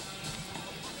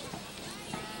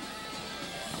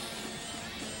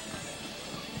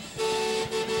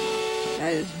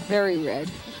 That is very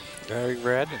red. Very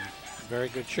red and very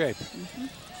good shape.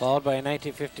 Followed by a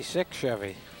 1956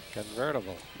 Chevy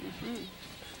convertible.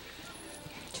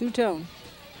 Two-tone.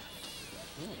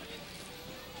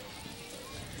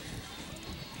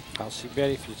 I'll see,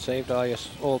 Betty, if you saved all your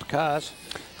old cars.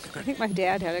 I think my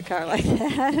dad had a car like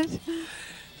that.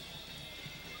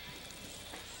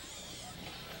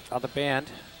 Other band.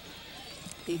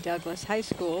 The Douglas High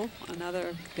School,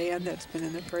 another band that's been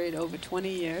in the parade over 20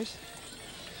 years.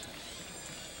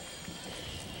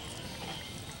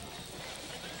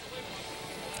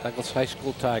 Douglas High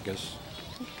School Tigers.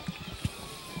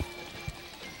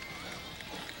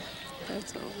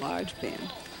 That's a large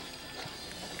band.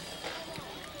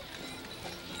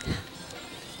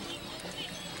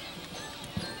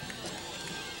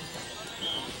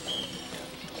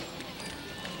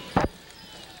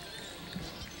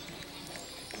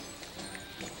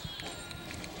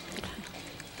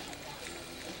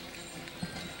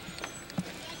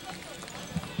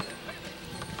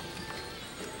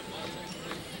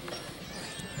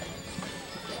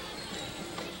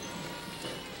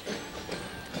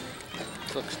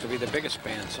 Looks to be the biggest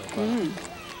band so far.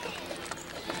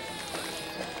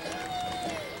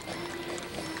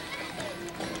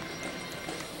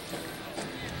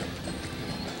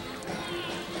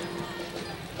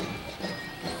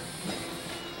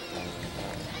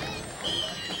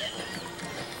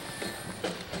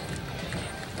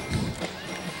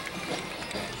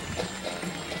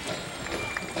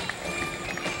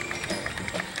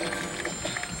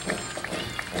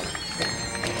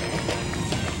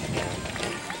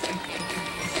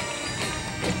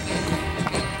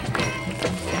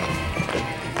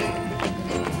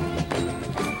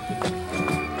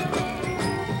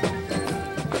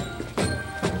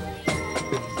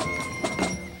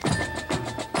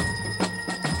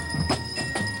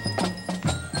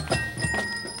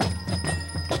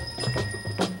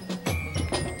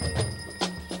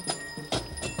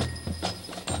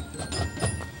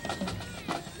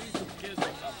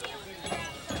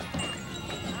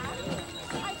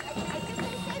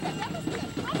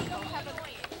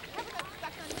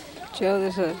 Joe,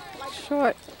 there's a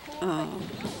short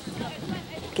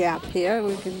gap here.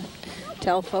 We can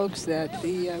tell folks that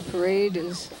the parade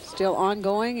is still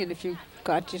ongoing, and if you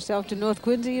got yourself to North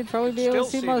Quincy, you'd probably be able to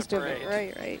see most of it.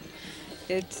 Right, right.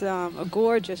 It's a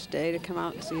gorgeous day to come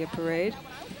out and see a parade.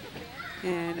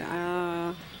 And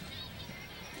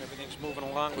everything's moving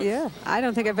along with. Yeah, I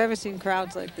don't think I've ever seen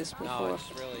crowds like this before. No,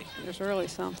 it's really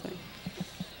something.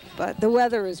 But the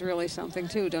weather is really something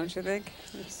too, don't you think?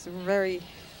 It's very,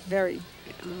 very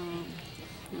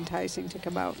enticing to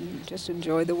come out and just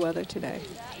enjoy the weather today.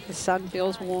 The sun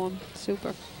feels warm,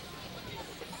 super.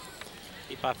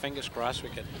 Keep our fingers crossed we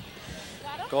could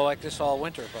go like this all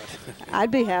winter, but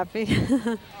I'd be happy. Oh, good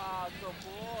boy.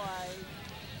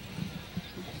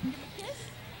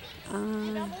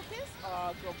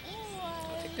 Oh, good boy.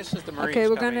 I think this is the Marines. Okay,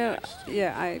 we're coming gonna. next.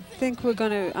 Yeah, I think we're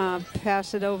gonna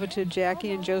pass it over to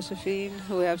Jackie and Josephine,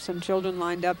 who have some children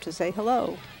lined up to say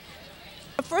hello.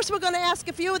 First, we're going to ask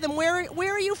a few of them, where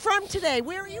are you from today?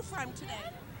 Where are you from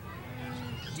today?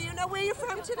 Do you know where you're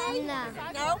from today? No.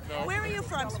 No? Where are you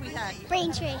from, sweetheart?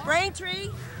 Braintree. Braintree?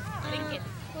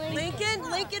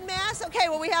 Lincoln, Mass. Okay,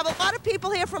 well, we have a lot of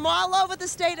people here from all over the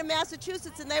state of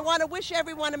Massachusetts, and they want to wish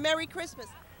everyone a Merry Christmas.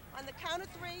 On the count of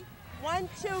 3, 1,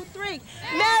 2, 3.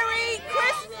 Merry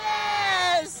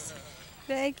Christmas!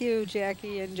 Thank you,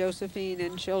 Jackie and Josephine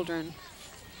and children.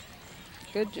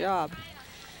 Good job.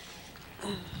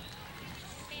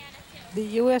 The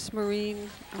U.S. Marine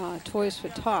Toys for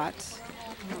Tots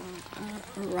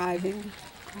are arriving.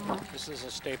 This is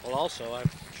a staple also. I'm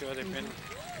sure they've been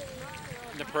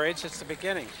in the parade since the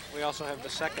beginning. We also have the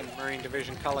 2nd Marine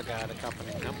Division Color Guard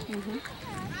accompanying them.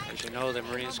 As you know, the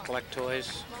Marines collect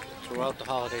toys throughout the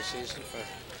holiday season for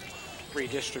free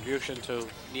distribution to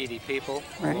needy people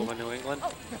all over New England.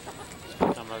 It's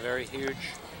become a very huge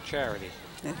charity.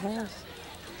 It has.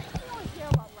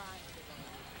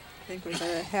 I think we're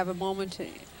going to have a moment to,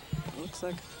 looks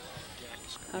like,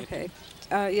 okay.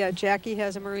 Yeah, Jackie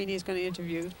has a Marine he's going to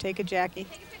interview. Take it, Jackie.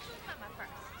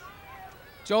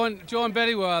 Joe and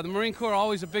Betty, the Marine Corps are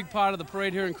always a big part of the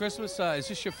parade here in Christmas. Is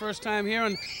this your first time here?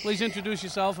 And please introduce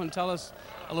yourself and tell us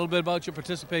a little bit about your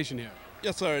participation here.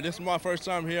 Yes, sir. This is my first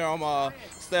time here. I'm a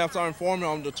Staff Sergeant Foreman.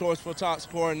 I'm the Toys for Tots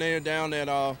coordinator down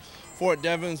at Fort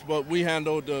Devens, but we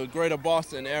handle the greater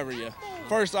Boston area.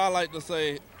 First, I'd like to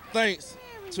say thanks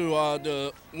to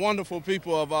the wonderful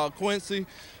people of Quincy.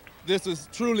 This is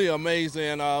truly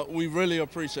amazing. We really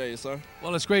appreciate it, sir.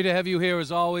 Well, it's great to have you here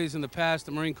as always. In the past,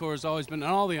 the Marine Corps has always been,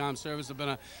 and all the armed service have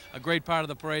been a great part of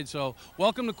the parade. So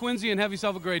welcome to Quincy and have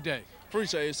yourself a great day.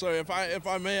 Appreciate it, sir. If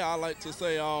I may, I'd like to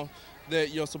say that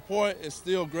your support is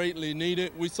still greatly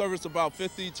needed. We service about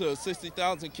 50 to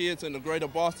 60,000 kids in the greater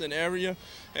Boston area.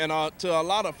 And to a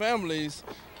lot of families,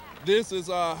 this is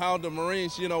how the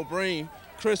Marines, bring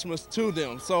Christmas to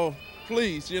them. So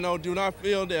please, do not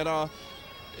feel that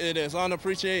it is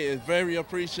unappreciated. It's very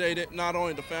appreciated. Not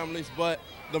only the families, but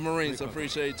the Marines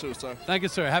appreciate it too, sir. Thank you,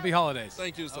 sir. Happy holidays.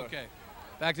 Thank you, sir. Okay.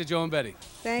 Back to Joe and Betty.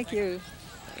 Thank you.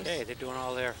 Okay, they're doing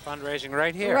all their fundraising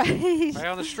right here. Right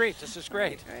on the street. This is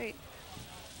great. Right.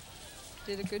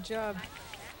 Did a good job.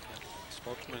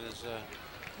 Spokesman is a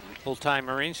full-time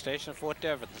Marine station at Fort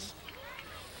Devens.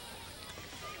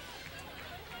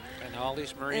 And all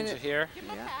these Marines are here.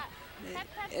 Yeah.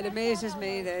 It amazes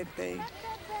me that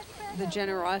the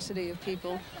generosity of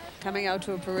people coming out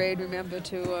to a parade, remember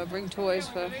to bring toys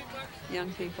for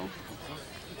young people.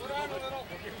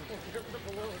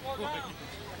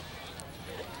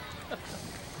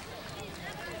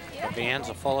 The vans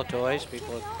are full of toys.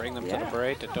 People bring them to the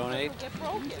parade to donate.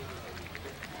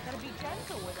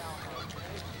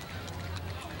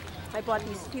 I bought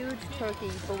these huge turkey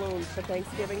balloons for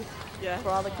Thanksgiving for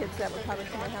all the kids that were coming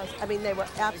to my house. I mean, they were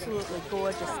absolutely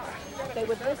gorgeous. They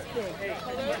were this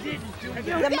big.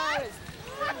 They're mine.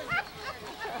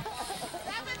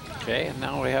 Okay, and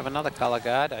now we have another color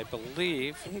guard, I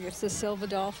believe. I think it's the Silver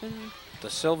Dolphin. The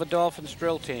Silver Dolphins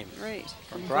drill team. Right.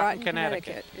 From Groton,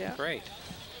 Connecticut. Yeah. Great.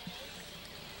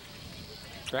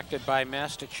 Directed by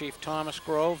Master Chief Thomas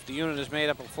Grove. The unit is made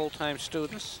up of full-time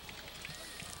students.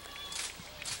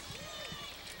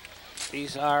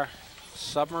 These are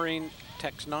submarine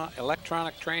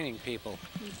electronic training people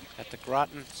at the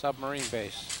Groton Submarine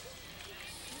Base.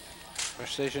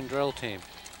 Precision drill team.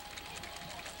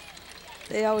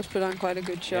 They always put on quite a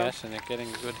good show. Yes, and they're getting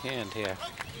a good hand here.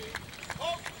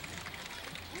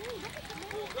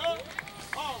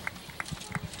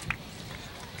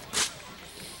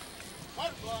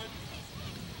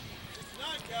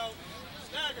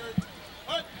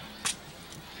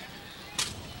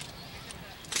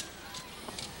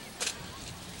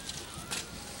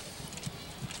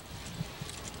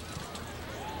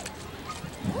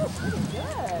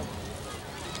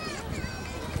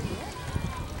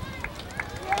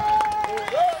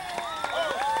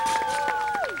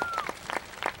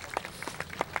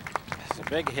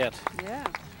 Big hit. Yeah.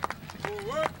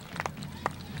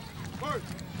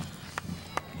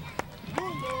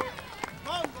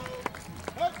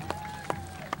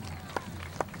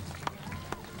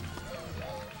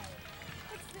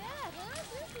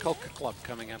 Coca Club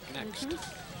coming up next.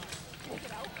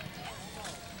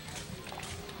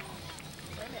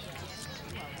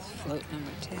 Float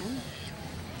number 10.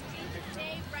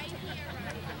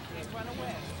 Run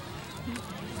away.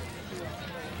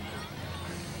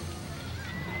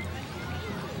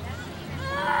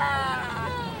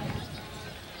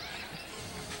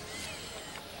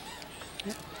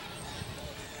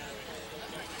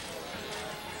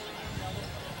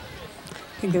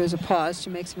 I think there was a pause to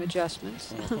make some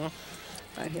adjustments.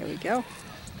 But here we go.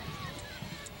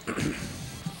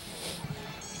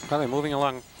 Well, they're moving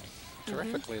along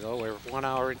terrifically, though. We're 1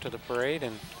 hour into the parade,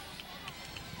 and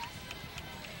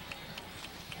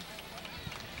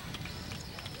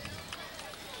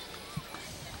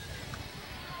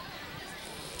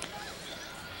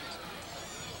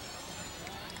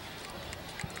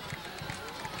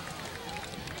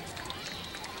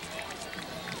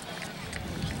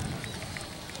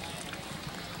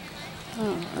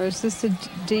Oh, or is this the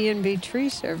D&B tree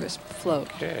service float?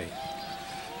 Okay.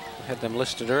 We had them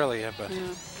listed earlier, but Yeah.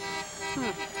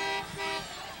 Huh.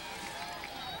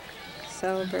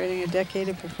 Celebrating a decade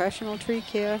of professional tree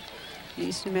care in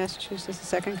Eastern Massachusetts, the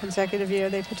second consecutive year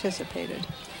they participated.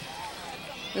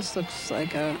 This looks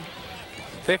like a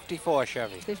 54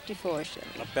 Chevy. 54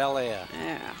 Chevy. A Bel Air.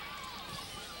 Yeah.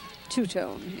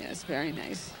 Two-tone, yes, very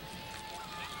nice.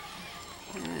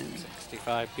 And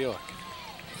 65 Buick.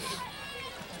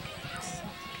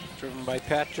 Driven by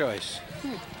Pat Joyce.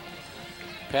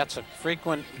 Pat's a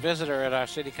frequent visitor at our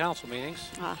city council meetings.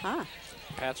 aha.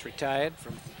 Pat's retired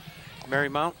from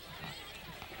Marymount.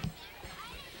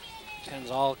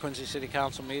 Attends all Quincy City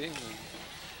Council meetings. And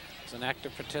is an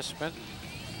active participant.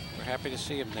 We're happy to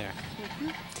see him there.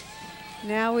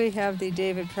 Now we have the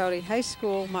David Prouty High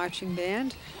School Marching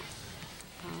Band.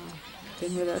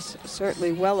 Been with us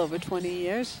certainly well over 20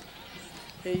 years.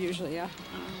 They usually are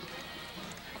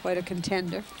quite a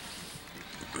contender.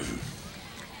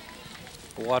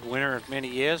 Award winner of many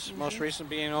years, most recent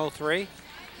being 03,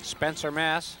 Spencer,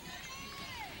 Mass.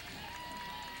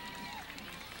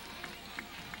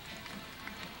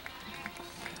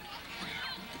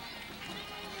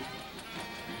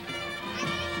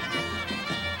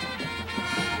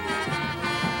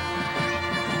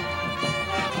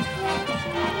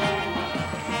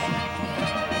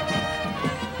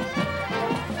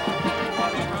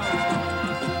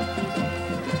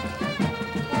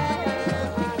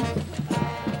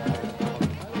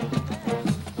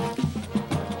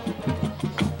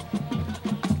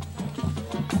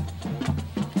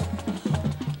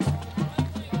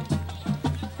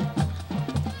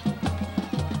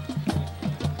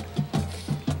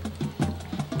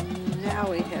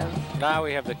 Now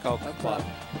we have the Coke Club.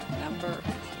 Number,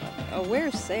 oh,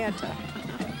 where's Santa?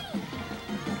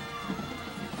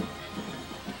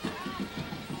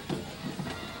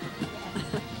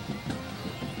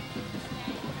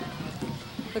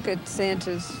 Look at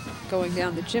Santa's going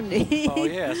down the chimney. Oh,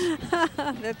 yes.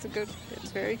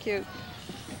 That's very cute.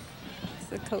 It's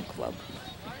the Coke Club.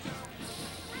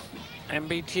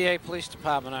 MBTA Police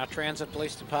Department, our Transit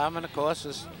Police Department, of course,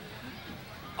 is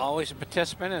always a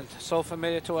participant and so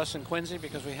familiar to us in Quincy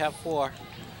because we have 4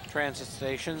 transit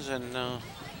stations, and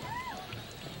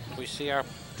we see our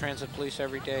transit police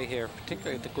every day here,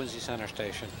 particularly at the Quincy Center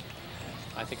Station.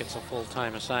 I think it's a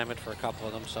full-time assignment for a couple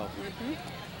of them, so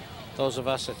those of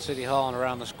us at City Hall and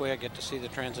around the square get to see the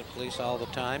transit police all the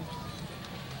time.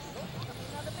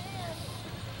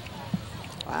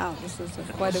 Wow, this is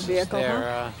quite a vehicle, their,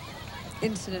 huh?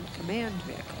 Incident command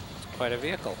vehicle. It's quite a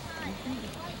vehicle.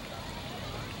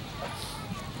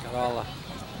 Got all the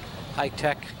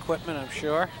high-tech equipment, I'm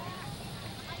sure.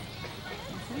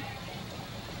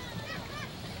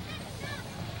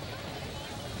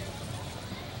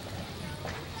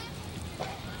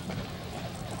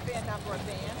 Band number of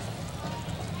band.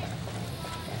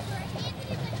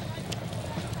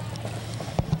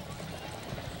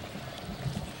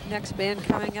 Next band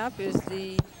coming up is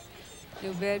the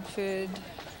New Bedford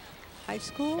High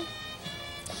School.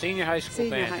 Senior high school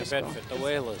Senior band, high New school. Bedford, the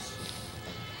Whalers.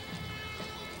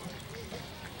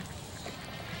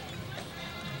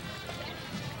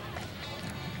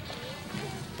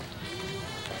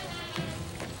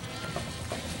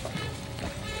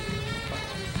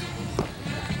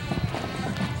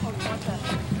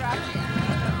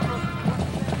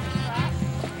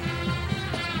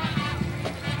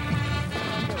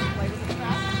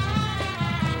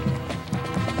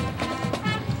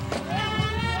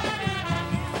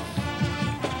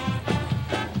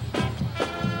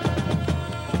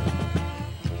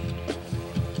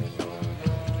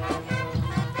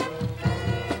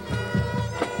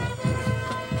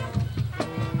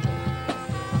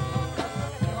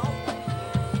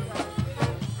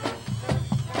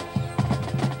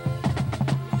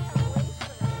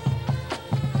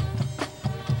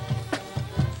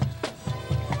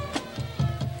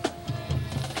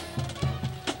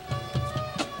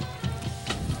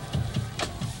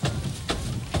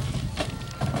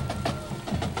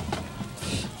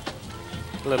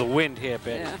 Little wind here,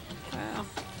 Betty. Yeah, wow,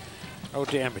 No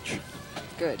damage.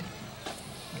 good.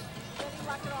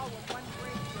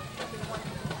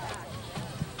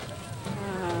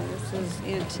 This is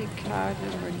antique card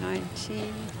number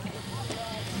 19.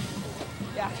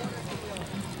 Yeah.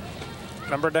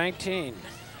 Number 19.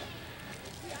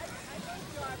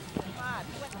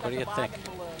 What do you think?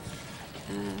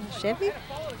 Chevy?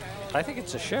 I think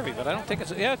it's a Chevy, but I don't think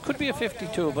it's. Yeah, it could be a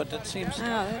 52, but it seems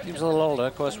Oh, seems a little older.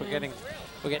 Of course, we're getting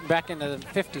back into the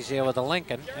 50s here with a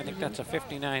Lincoln. I think that's a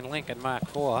 59 Lincoln Mark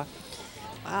IV. Wow.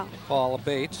 Paul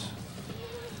Bates,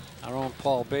 our own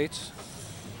Paul Bates.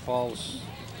 Paul's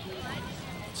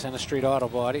Center Street Auto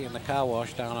Body in the car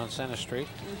wash down on Center Street.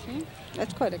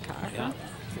 That's quite a car. Yeah, Huh?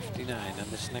 59. And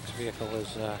this next vehicle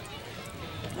is...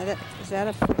 Is that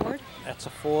a Ford? That's a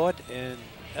Ford, and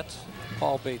that's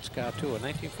Paul Bates' car, too, a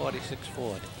 1946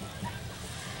 Ford.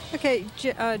 Okay,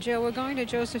 Joe, we're going to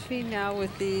Josephine now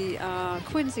with the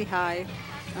Quincy High.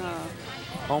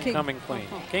 Homecoming Queen.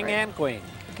 King right. and Queen.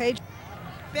 Okay.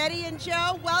 Betty and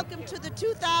Joe, welcome to the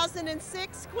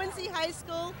 2006 Quincy High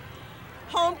School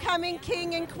Homecoming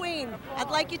King and Queen. I'd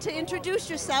like you to introduce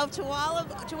yourself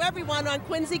to everyone on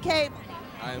Quincy Cable.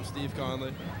 I am Steve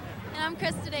Conley. And I'm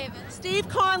Krista Davis. Steve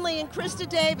Conley and Krista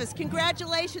Davis,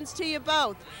 congratulations to you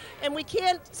both. And we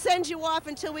can't send you off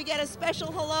until we get a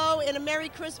special hello and a Merry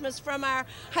Christmas from our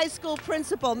high school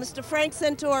principal, Mr. Frank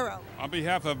Santoro. On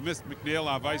behalf of Ms. McNeil,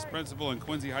 our vice principal, and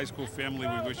Quincy High School family,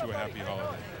 we wish you a happy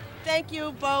holiday. Thank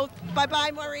you both.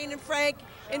 Bye-bye, Maureen and Frank.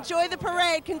 Enjoy the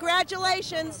parade.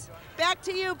 Congratulations. Back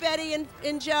to you, Betty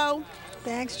and Joe.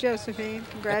 Thanks, Josephine.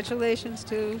 Congratulations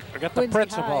to We got the Quincy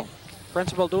principal. High.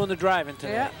 Principal doing the driving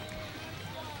today. Yeah.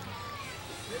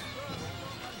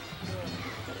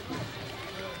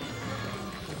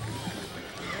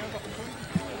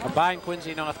 Combined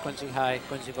Quincy North, Quincy High,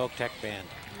 Quincy Voc Tech Band.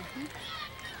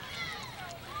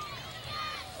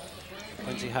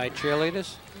 Quincy High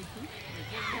cheerleaders.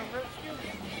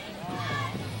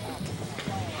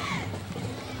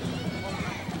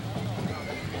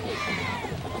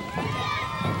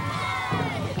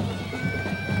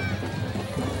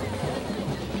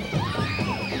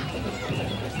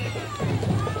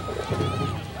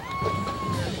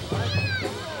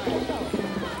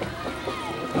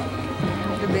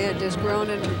 The band has grown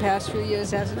in the past few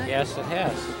years, hasn't it? Yes, it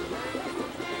has.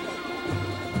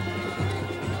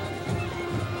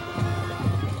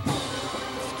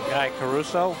 Guy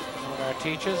Caruso, one of our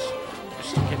teachers,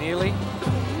 Mr. Keneally,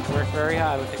 worked very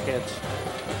hard with the kids.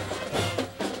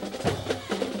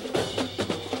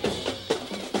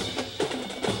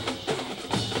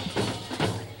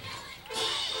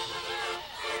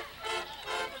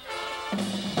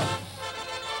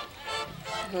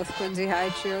 Both Quincy High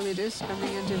cheerleaders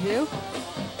coming into view.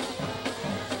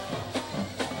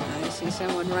 I see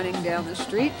someone running down the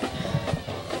street.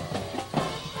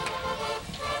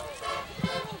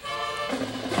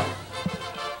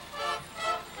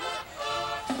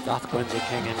 North Quincy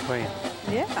King and Queen.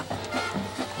 Yeah.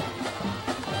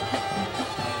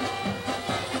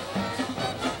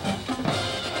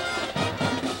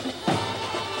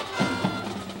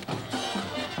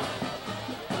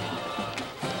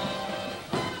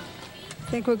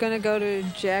 I think we're going to go to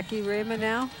Jackie Raymond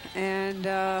now and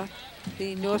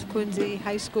the North Quincy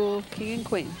High School King and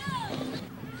Queen.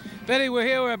 Betty, we're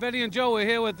here. Betty and Joe, we're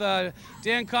here with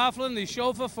Dan Coughlin, the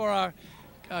chauffeur for our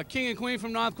King and Queen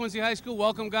from North Quincy High School.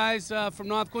 Welcome, guys, from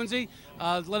North Quincy.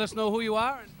 Let us know who you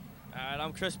are. All right,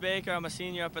 I'm Chris Baker. I'm a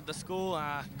senior up at the school.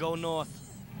 Go North.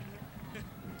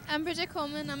 I'm Bridget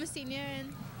Coleman. I'm a senior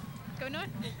and go North.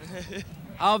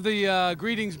 How have the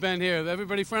greetings been here?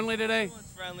 Everybody friendly today?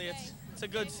 It's friendly. It's a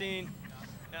good scene.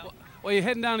 Yeah. Well, you're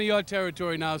heading down to your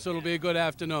territory now, so it'll be a good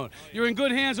afternoon. You're in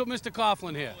good hands with Mr.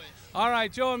 Coughlin here. All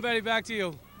right, Joe and Betty, back to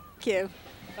you. Thank you.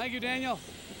 Thank you, Daniel.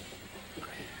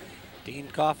 Dean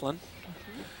Coughlin.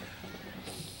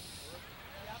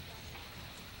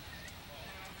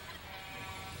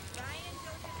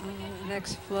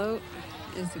 Next float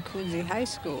is the Quincy High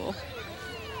School.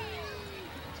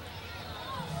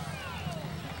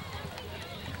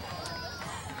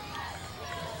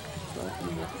 Float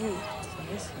number 8. So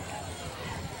this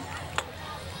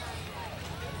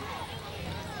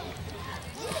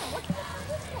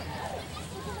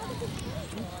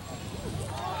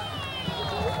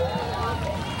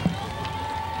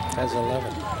Has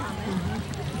 11.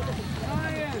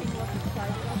 Ryan,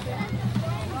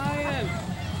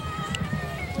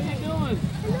 what are you doing?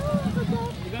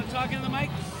 Hello. You gonna talk in the mic?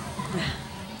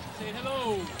 Say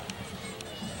hello.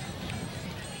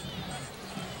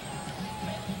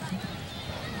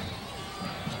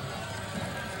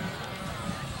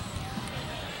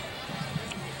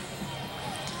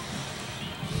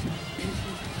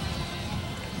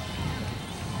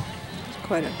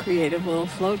 quite a creative little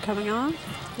float coming on.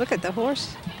 Look at the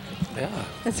horse. Yeah.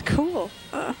 That's cool.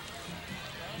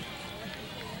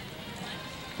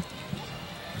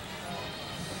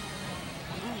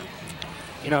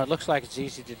 You know, it looks like it's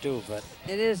easy to do, but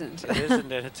it isn't. It isn't.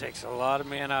 It takes a lot of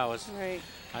man hours. Right.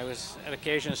 I was at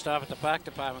occasion to stop at the park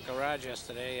department garage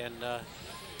yesterday, and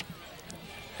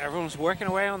everyone's working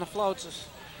away on the floats,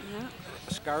 Yeah.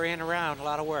 scurrying around. A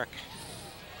lot of work.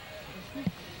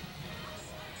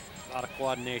 A lot of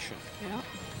coordination. Yeah.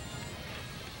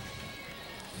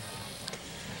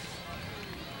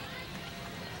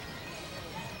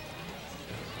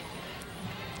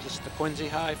 this the Quincy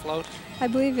High float? I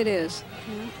believe it is.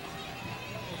 Yeah.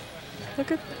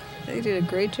 Look at, they did a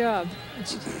great job.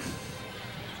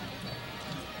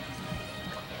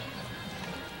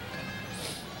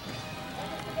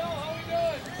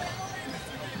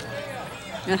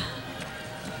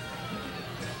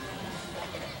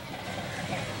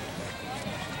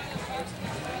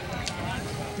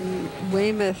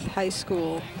 Weymouth High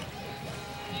School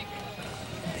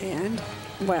band,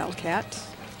 Wildcats,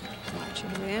 marching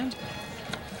band.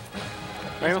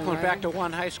 Weymouth went back to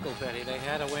one high school, Betty. They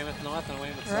had a Weymouth North and a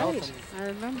Weymouth South. Right, I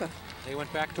remember. They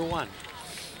went back to one.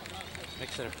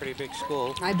 Makes it a pretty big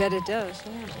school. I bet it does,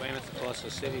 yeah. Weymouth, of course,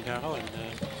 the city now, and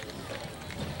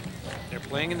they're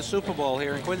playing in the Super Bowl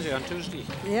here in Quincy on Tuesday.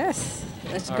 Yes,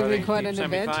 that's going to be quite an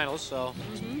event. Semifinals, so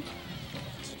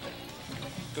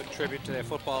good tribute to their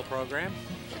football program.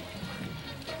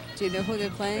 Do you know who they're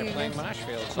playing? They're playing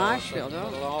Marshfield. So Marshfield,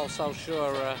 it's a all South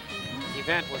Shore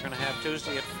event we're going to have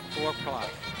Tuesday at 4 o'clock.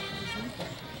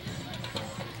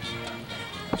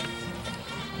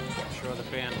 I'm sure the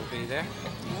band will be there.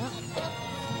 Yeah.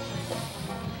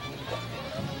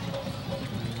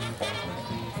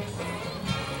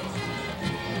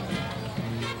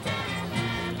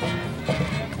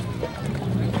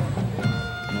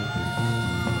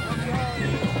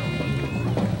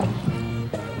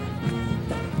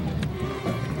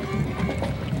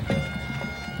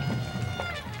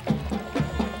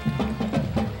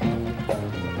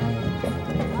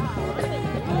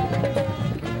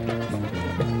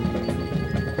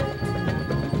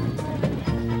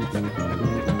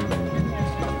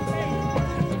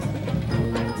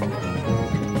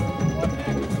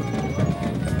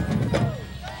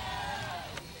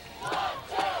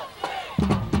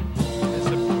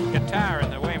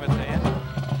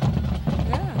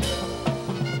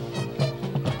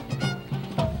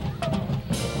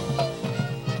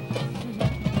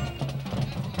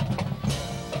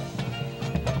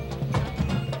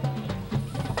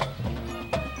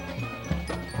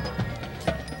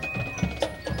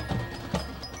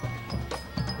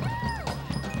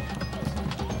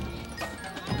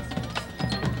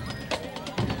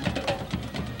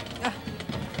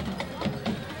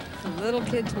 Little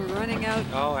kids were running out.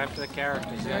 Oh, after the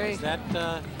characters. Yeah. Is that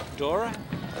Dora?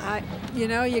 You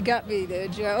know, you got me there,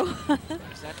 Joe.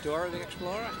 Is that Dora the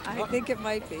Explorer? I think it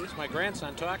might be. It's my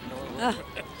grandson talking to her.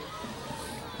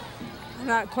 I'm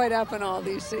not quite up on all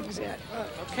these things yet.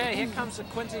 Okay, here comes the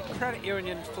Quincy Credit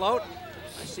Union float.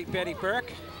 I see Betty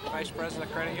Burke, Vice President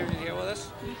of Credit Union, here with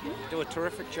us. Do a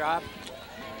terrific job.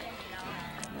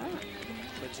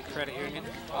 Quincy Credit Union,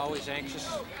 always anxious,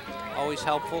 always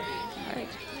helpful. Right.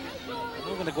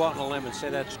 I'm going to go out on a limb and say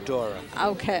that's Dora.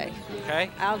 Okay. Okay?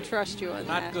 I'll trust you on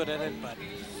that. Not good at it, but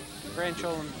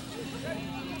grandchildren.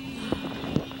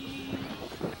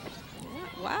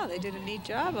 Wow, they did a neat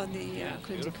job on the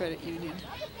Quincy Credit Union.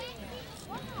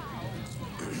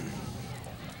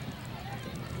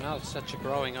 Well, it's such a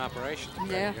growing operation, the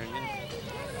Credit Union.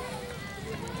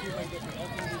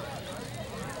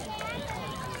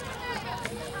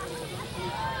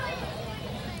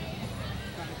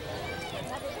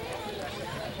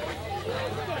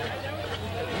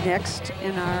 Next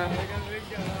in our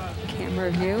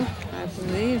camera view, I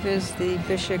believe, is the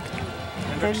Bishop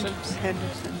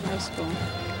Henderson High School.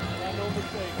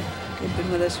 They've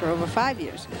been with us for over 5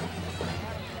 years now.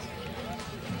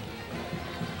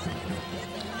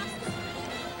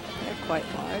 They're quite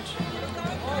large.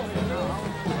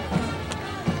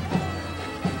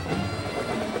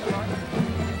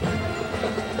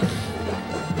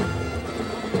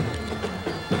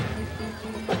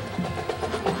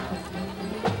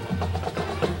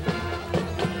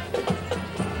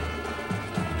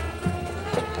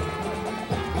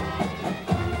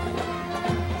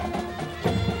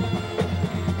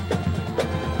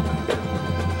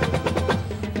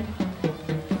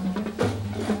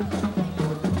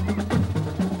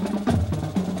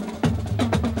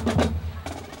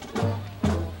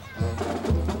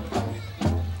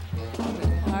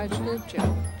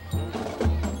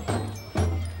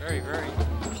 Very, very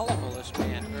colorful, this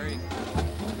band. Very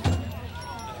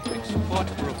big support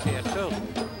group here, too.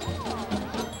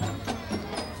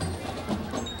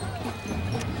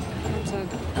 It's a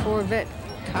Corvette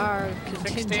car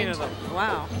contingent. 16 of them.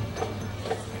 Wow.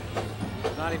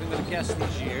 Not even going to guess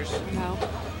these years. No.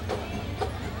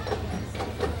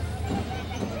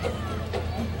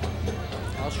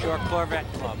 South Shore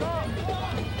Corvette Club.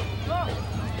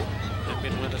 They've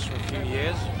been with us for a few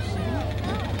years.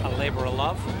 A labor of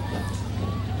love.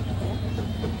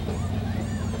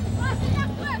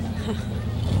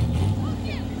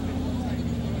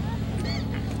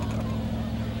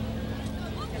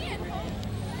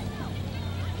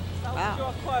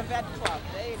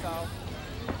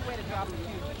 So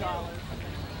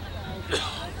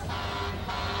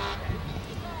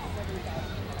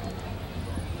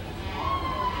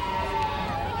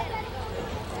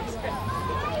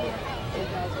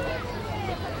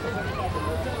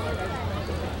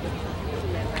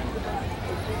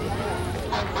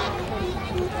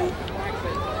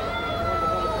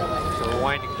we're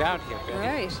winding down here, Betty.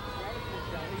 Right.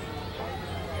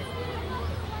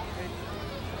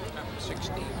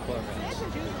 16 Corvettes.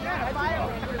 Yeah,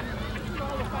 fire engines.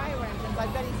 All the fire engines. I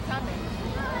bet he's coming.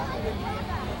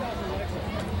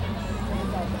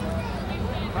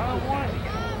 Ryan, you want to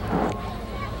sit?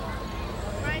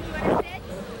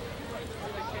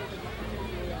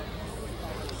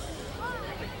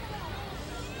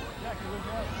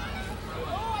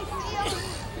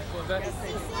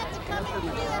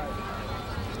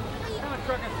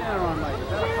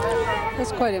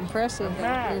 That's quite impressive,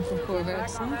 that group of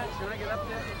Corvettes, huh?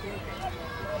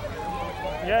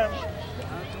 Yeah.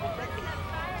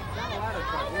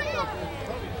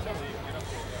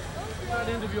 I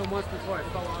interviewed him once before. I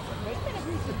fell off.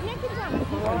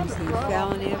 Comes the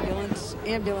Fallon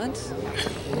ambulance.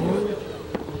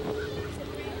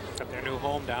 Got their new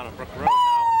home down on Brook Road now.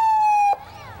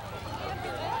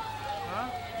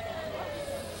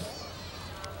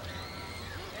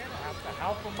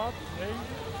 Help them up,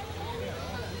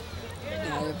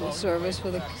 Valuable service for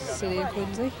the city of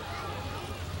Quincy.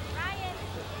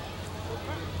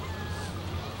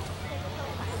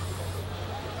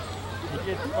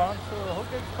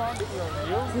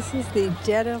 This is the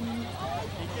Dedham.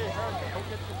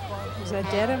 Is that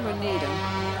Dedham or Needham?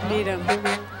 Needham.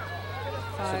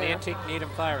 It's an antique Needham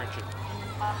fire engine.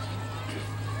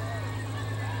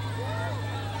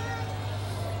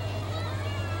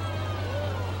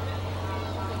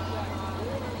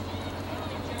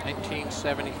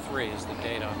 '73 is the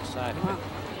date on the side of it.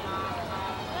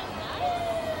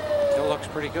 Still looks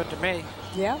pretty good to me.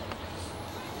 Yeah.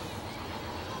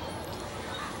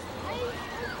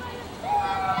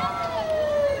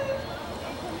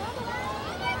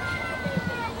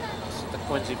 This is the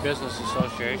Quincy Business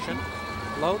Association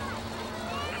float.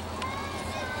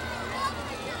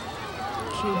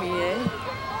 QBA,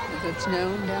 if it's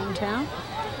known downtown.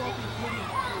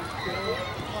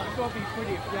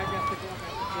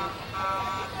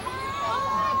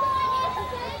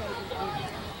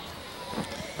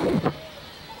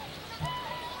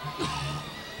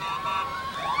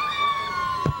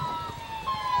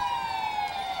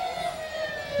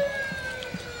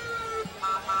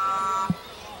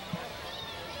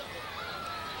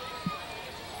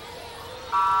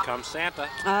 Comes Santa.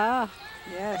 Ah,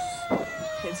 yes.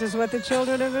 This is what the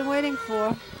children have been waiting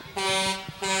for.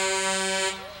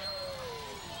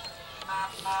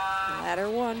 Ladder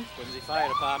 1. Quincy Fire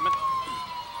Department.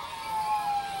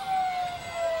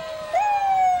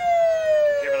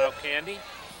 They're giving out candy.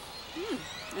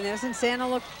 And doesn't Santa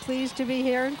look pleased to be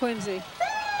here in Quincy?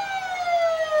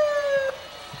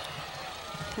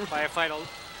 Firefighter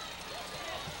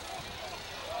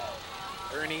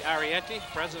Ernie Arietti,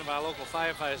 president of our local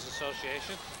Firefighters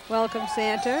Association. Welcome,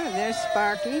 Santa. And there's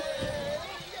Sparky.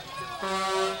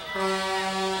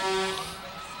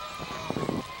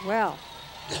 Well,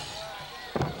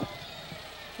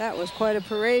 that was quite a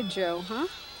parade, Joe, huh?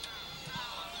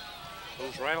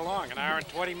 Moves right along, an hour and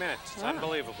 20 minutes. It's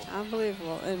unbelievable.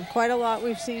 Unbelievable. And quite a lot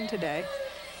we've seen today.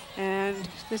 And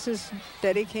this is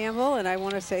Betty Campbell, and I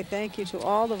want to say thank you to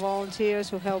all the volunteers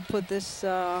who helped put this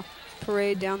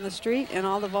parade down the street, and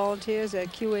all the volunteers at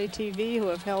QATV who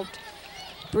have helped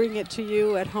bring it to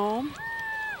you at home.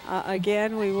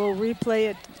 Again, we will replay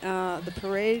it, the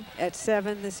parade at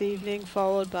 7 this evening,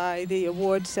 followed by the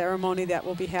award ceremony that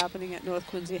will be happening at North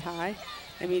Quincy High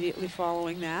immediately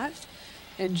following that.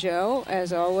 And Joe,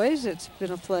 as always, it's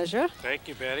been a pleasure. Thank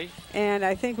you, Betty. And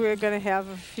I think we're going to have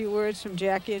a few words from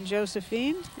Jackie and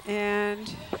Josephine,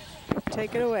 and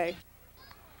take it away.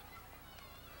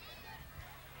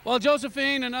 Well,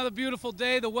 Josephine, another beautiful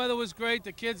day. The weather was great.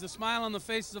 The kids, the smile on the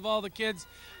faces of all the kids.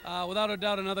 Without a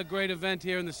doubt, another great event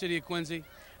here in the city of Quincy.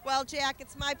 Well, Jack,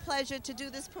 it's my pleasure to do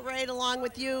this parade along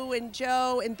with you and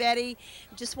Joe and Betty.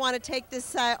 Just want to take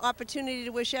this opportunity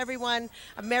to wish everyone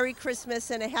a Merry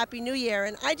Christmas and a Happy New Year.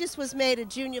 And I just was made a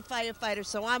junior firefighter,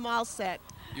 so I'm all set.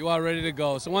 You are ready to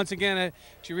go. So once again,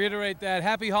 to reiterate that,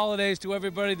 happy holidays to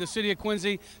everybody, the city of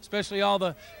Quincy, especially all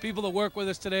the people that work with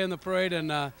us today in the parade,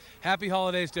 and happy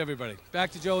holidays to everybody.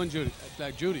 Back to Joe and Judy.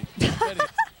 Judy. Betty.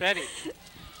 Betty.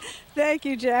 Thank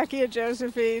you, Jackie and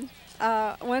Josephine.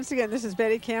 Once again, this is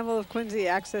Betty Campbell of Quincy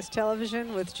Access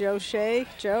Television with Joe Shea.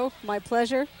 Joe, my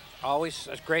pleasure. Always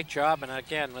a great job, and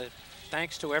again,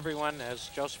 thanks to everyone, as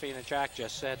Josephine and Jack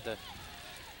just said, the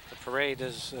the parade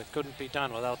couldn't be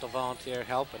done without the volunteer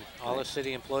help and all the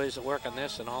city employees that work on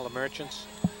this and all the merchants.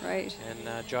 Right.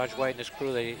 And George White and his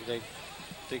crew, they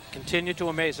continue to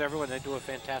amaze everyone. They do a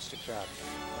fantastic job.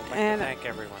 I'd like to thank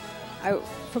everyone.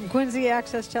 From Quincy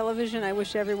Access Television, I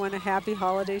wish everyone a happy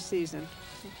holiday season.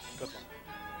 Good luck.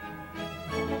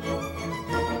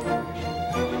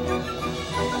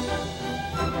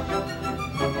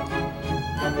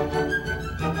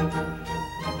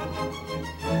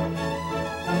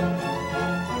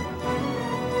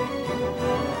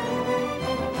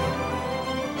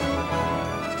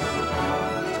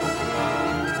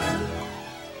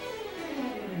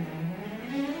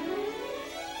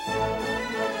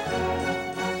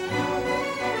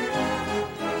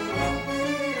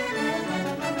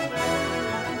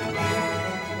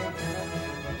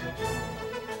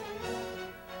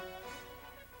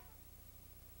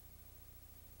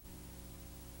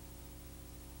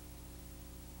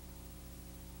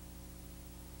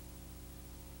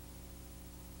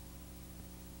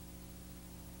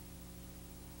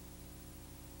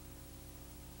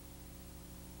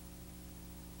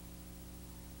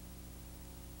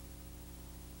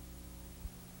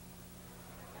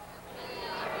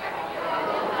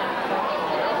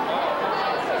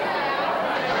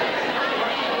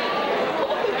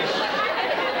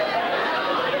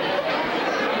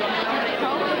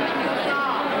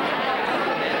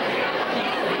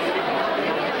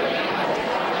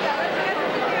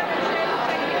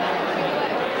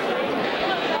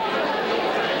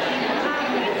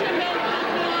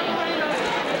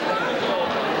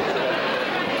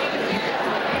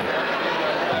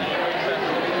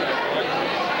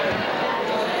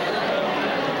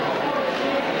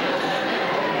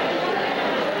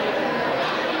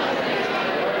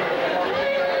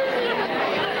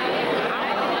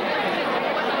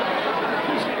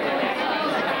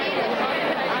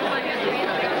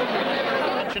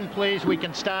 Please, we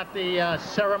can start the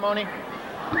ceremony.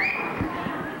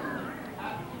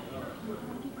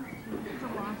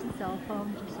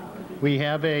 We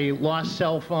have a lost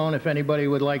cell phone if anybody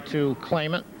would like to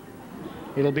claim it.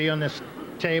 It'll be on this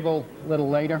table a little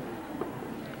later.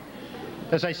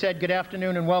 As I said, good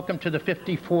afternoon and welcome to the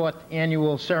 54th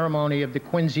annual ceremony of the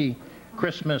Quincy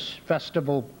Christmas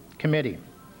Festival Committee.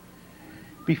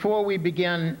 Before we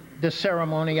begin this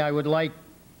ceremony, I would like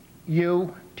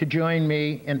you to join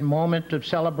me in a moment of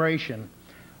celebration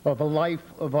of a life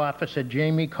of Officer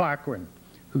Jamie Cochran,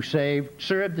 who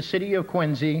served the city of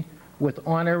Quincy with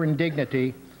honor and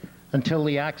dignity until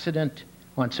the accident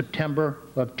on September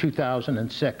of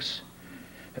 2006.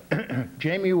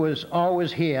 Jamie was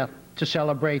always here to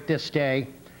celebrate this day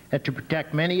and to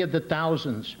protect many of the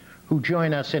thousands who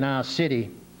join us in our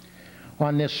city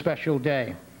on this special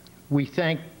day. We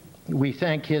thank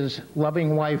his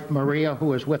loving wife, Maria,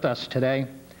 who is with us today,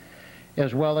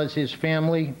 as well as his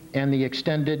family and the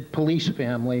extended police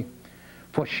family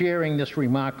for sharing this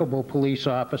remarkable police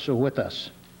officer with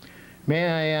us. May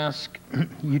I ask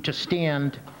you to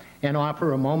stand and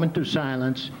offer a moment of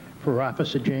silence for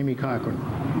Officer Jamie Cochran.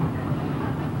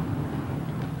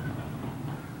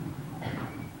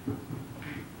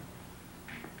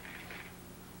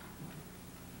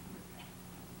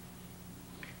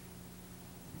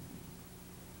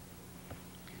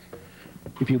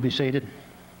 If you'll be seated.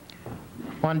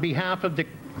 On behalf of the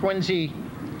Quincy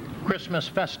Christmas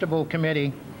Festival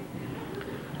Committee,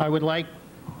 I would like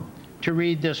to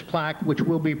read this plaque, which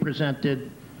will be presented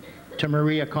to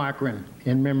Maria Cochran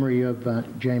in memory of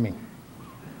Jamie.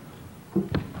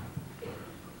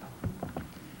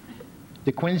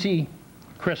 The Quincy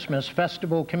Christmas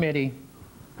Festival Committee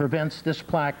presents this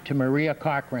plaque to Maria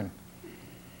Cochran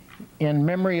in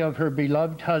memory of her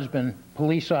beloved husband,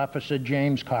 Police Officer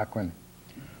James Cochran,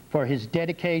 for his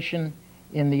dedication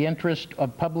in the interest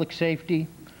of public safety,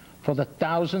 for the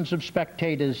thousands of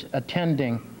spectators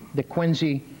attending the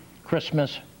Quincy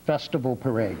Christmas Festival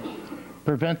Parade,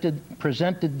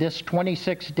 presented this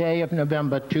 26th day of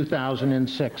November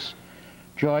 2006.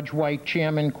 George White,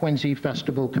 Chairman, Quincy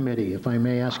Festival Committee. If I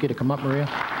may ask you to come up, Maria.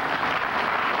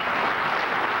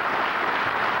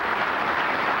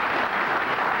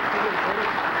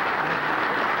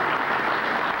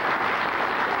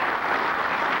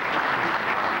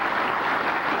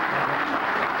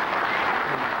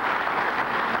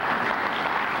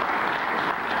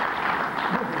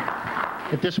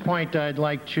 At this point, I'd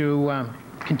like to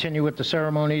continue with the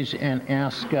ceremonies and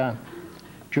ask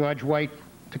George White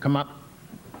to come up.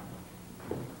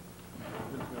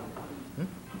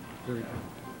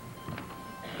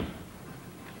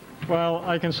 Well,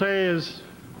 I can say as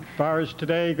far as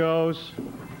today goes,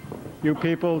 you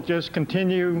people just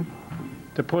continue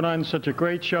to put on such a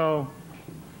great show.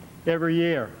 every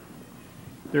year.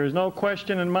 There is no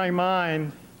question in my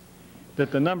mind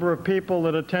that the number of people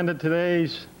that attended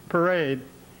today's parade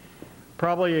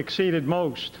probably exceeded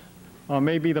most, or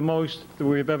maybe the most that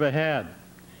we've ever had.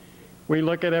 We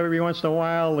look at every once in a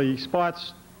while the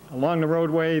spots along the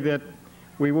roadway that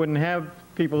we wouldn't have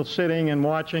people sitting and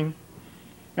watching,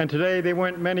 and today there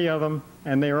weren't many of them,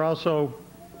 and they are also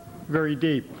very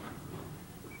deep.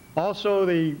 Also,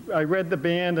 I read the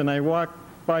band and I walked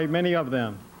by many of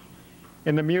them.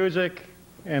 And the music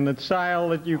and the style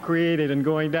that you created in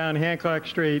going down Hancock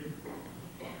Street,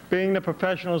 being the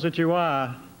professionals that you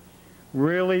are,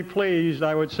 really pleased,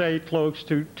 I would say, close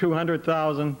to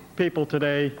 200,000 people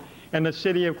today, and the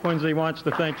city of Quincy wants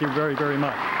to thank you very, very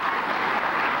much.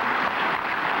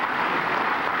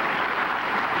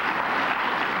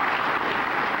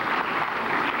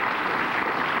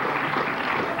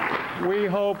 We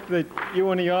hope that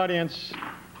you in the audience,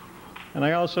 and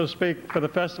I also speak for the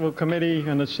Festival Committee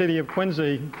and the City of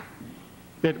Quincy,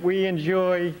 that we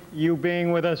enjoy you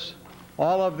being with us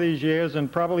all of these years, and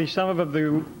probably some of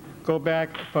you go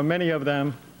back for many of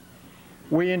them.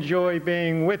 We enjoy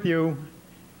being with you,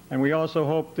 and we also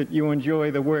hope that you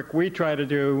enjoy the work we try to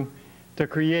do to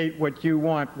create what you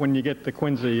want when you get to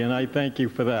Quincy, and I thank you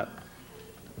for that.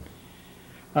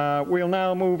 We'll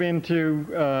now move into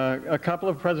a couple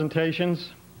of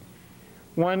presentations.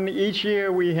 One, each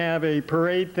year we have a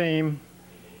parade theme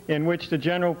in which the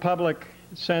general public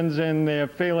sends in their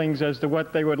feelings as to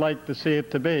what they would like to see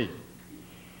it to be.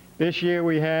 This year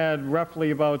we had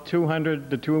roughly about 200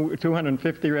 to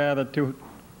 250 rather, to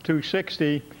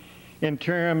 260 in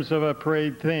terms of a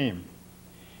parade theme.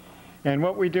 And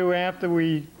what we do after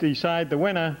we decide the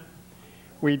winner,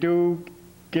 we do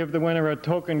give the winner a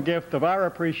token gift of our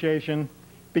appreciation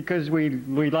because we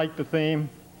like the theme.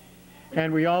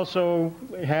 And we also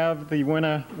have the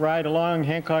winner ride along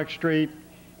Hancock Street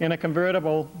in a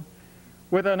convertible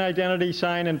with an identity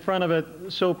sign in front of it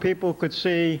so people could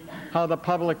see how the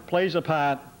public plays a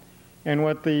part in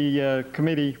what the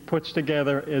committee puts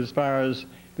together as far as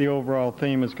the overall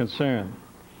theme is concerned.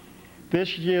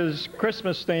 This year's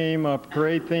Christmas theme, or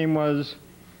parade theme, was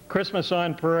Christmas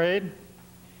on Parade,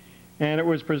 and it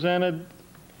was presented,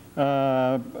 it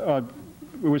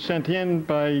was sent in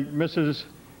by Mrs.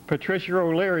 Patricia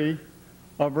O'Leary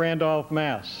of Randolph,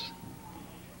 Mass.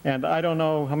 And I don't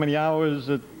know how many hours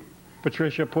that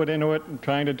Patricia put into it in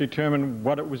trying to determine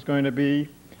what it was going to be,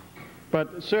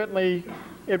 but certainly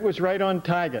it was right on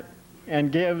target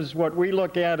and gives what we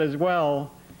look at as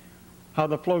well, how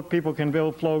the float people can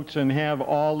build floats and have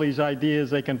all these ideas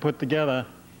they can put together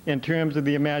in terms of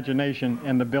the imagination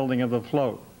and the building of the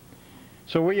float.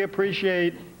 So we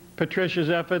appreciate Patricia's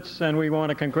efforts, and we want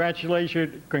to congratulate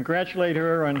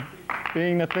her on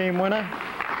being the theme winner.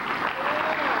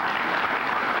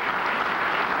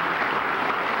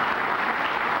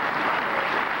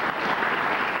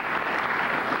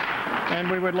 And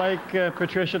we would like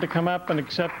Patricia to come up and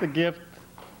accept the gift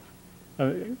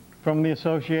from the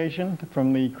association,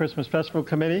 from the Christmas Festival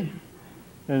Committee.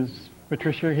 Is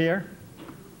Patricia here?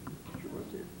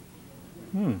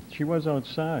 She was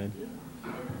outside.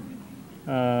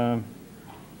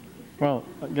 Well,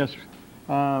 I guess,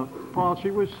 Paul,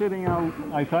 she was sitting out.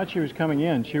 I thought she was coming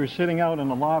in. She was sitting out in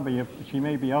the lobby. If she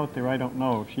may be out there, I don't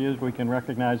know. If she is, we can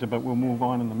recognize her, but we'll move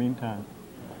on in the meantime.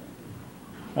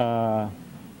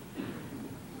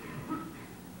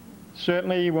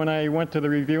 Certainly, when I went to the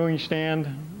reviewing stand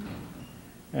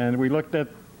and we looked at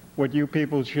what you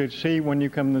people should see when you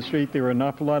come in the street, there were an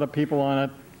awful lot of people on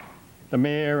it, the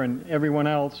mayor and everyone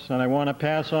else, and I want to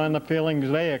pass on the feelings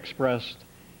they expressed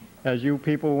as you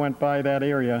people went by that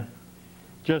area.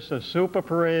 Just a super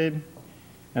parade,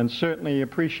 and certainly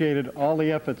appreciated all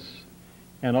the efforts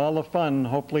and all the fun,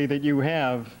 hopefully, that you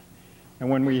have, and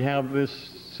when we have this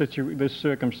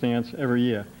circumstance every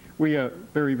year. We are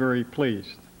very, very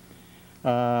pleased.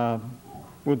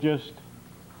 We'll just,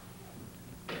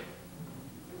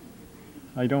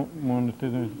 I don't want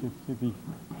to be,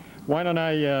 why don't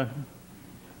I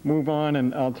move on,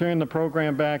 and I'll turn the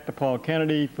program back to Paul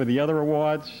Kennedy for the other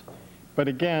awards. But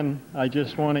again, I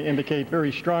just want to indicate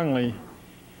very strongly,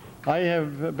 I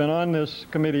have been on this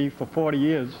committee for 40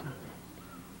 years,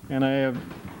 and I have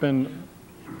been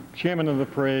chairman of the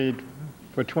parade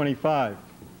for 25.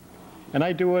 And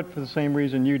I do it for the same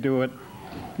reason you do it.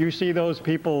 You see those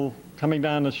people coming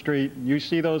down the street, you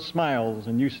see those smiles,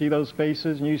 and you see those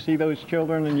faces, and you see those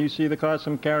children, and you see the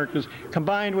costume characters,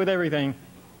 combined with everything.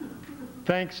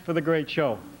 Thanks for the great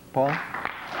show. Paul?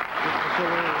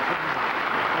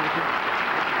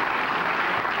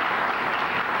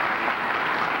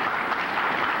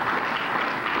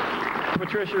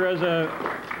 Patricia,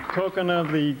 token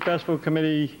of the Festival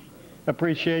Committee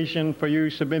appreciation for you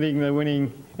submitting the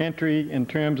winning entry in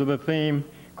terms of the theme,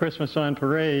 Christmas on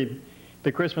Parade,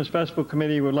 the Christmas Festival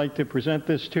Committee would like to present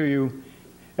this to you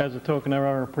as a token of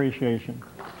our appreciation.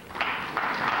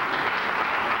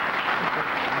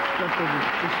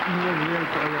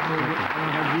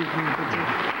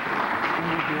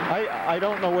 I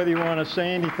don't know whether you want to say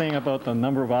anything about the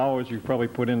number of hours you've probably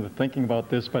put into thinking about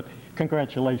this, but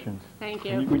congratulations. Thank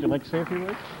you. Would you like to say a few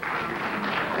words?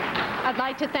 I'd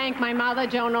like to thank my mother,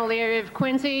 Joan O'Leary of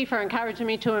Quincy, for encouraging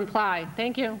me to apply.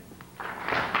 Thank you.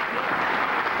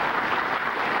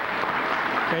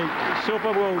 Okay,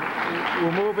 super. We'll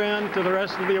move in to the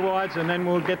rest of the awards, and then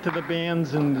we'll get to the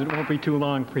bands, and it won't be too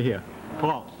long for here.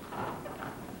 Paul.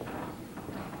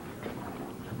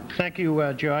 Thank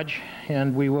you, George,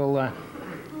 and we will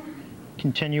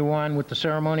continue on with the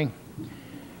ceremony.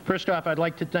 First off, I'd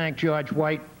like to thank George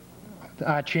White,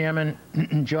 our chairman.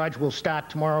 George will start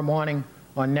tomorrow morning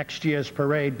on next year's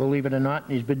parade, believe it or not.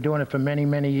 He's been doing it for many,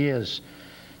 many years.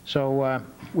 So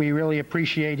we really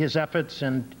appreciate his efforts,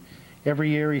 and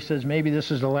every year he says, maybe this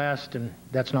is the last, and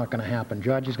that's not going to happen.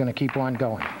 George is going to keep on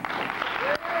going.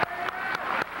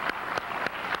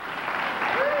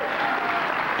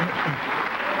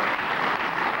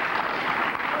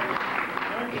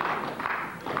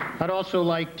 I'd also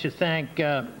like to thank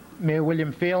Mayor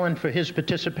William Phelan for his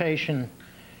participation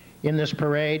in this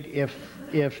parade.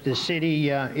 If the city,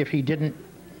 if he didn't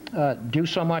do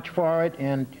so much for it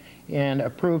and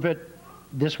approve it,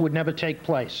 this would never take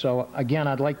place. So again,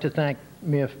 I'd like to thank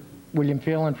Mayor William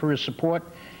Phelan for his support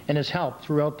and his help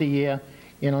throughout the year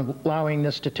in allowing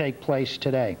this to take place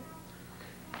today.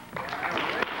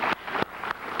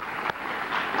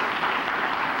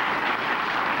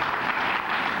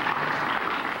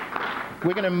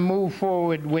 We're going to move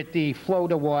forward with the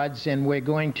float awards, and we're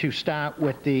going to start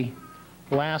with the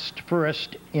last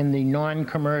first in the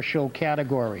non-commercial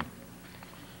category.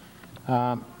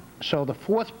 So the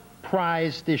fourth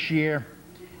prize this year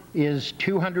is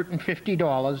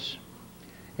 $250,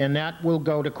 and that will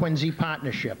go to Quincy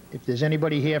Partnership. If there's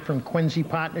anybody here from Quincy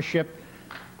Partnership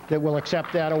that will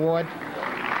accept that award.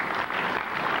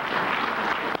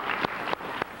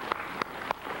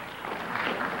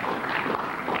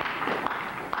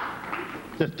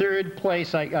 The third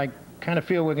place, I kind of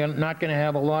feel we're not going to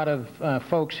have a lot of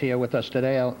folks here with us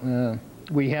today.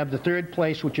 We have the third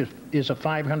place, which is a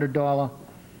 $500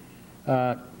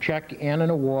 check and an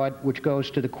award, which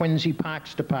goes to the Quincy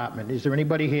Parks Department. Is there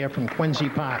anybody here from Quincy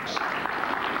Parks?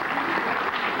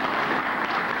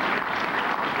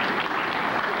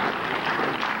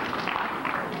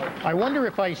 I wonder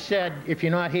if I said, if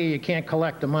you're not here, you can't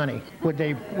collect the money. Would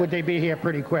they be here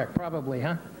pretty quick? Probably,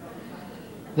 huh?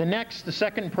 The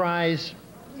second prize,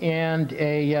 and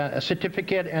a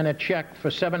certificate and a check for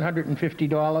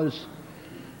 $750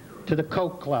 to the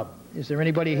Coke Club. Is there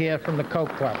anybody here from the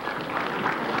Coke Club?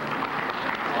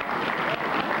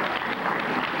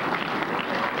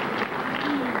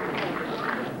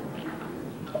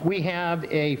 We have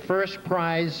a first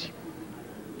prize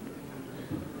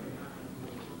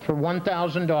for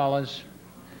 $1,000,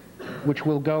 which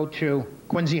will go to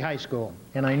Quincy High School.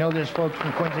 And I know there's folks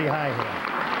from Quincy High here.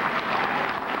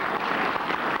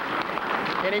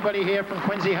 Anybody here from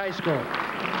Quincy High School?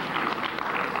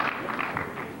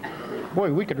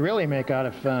 Boy, we could really make out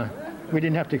if we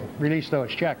didn't have to release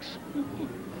those checks.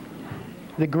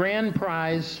 The grand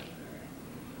prize,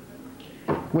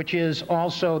 which is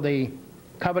also the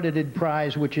coveted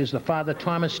prize, which is the Father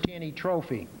Thomas Tierney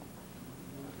Trophy,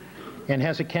 and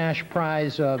has a cash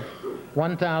prize of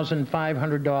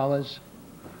 $1,500,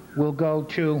 will go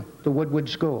to the Woodward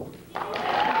School.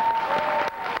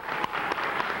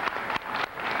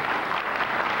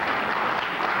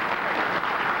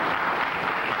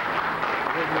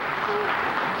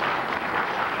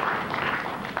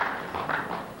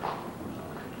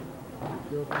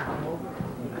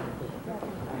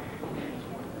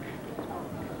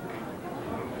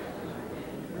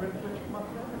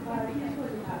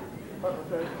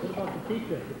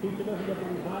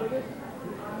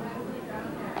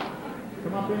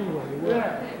 Come up anyway.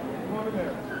 Yeah, come over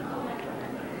there.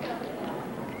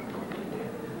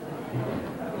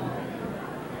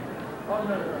 Oh,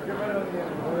 no, get right over there.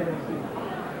 Go ahead and see.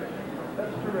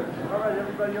 That's terrific. All right,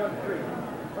 everybody on three.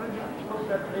 Why don't you post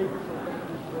that paper so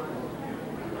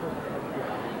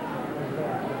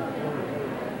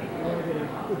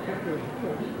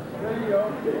there you go.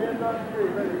 Get hands on three.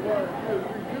 Ready? 1, 2,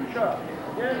 3. Shoot shot.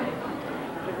 Again.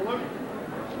 Take a look.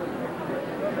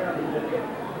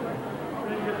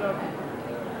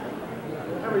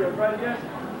 There we go. Try it again.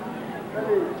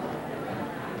 Ready.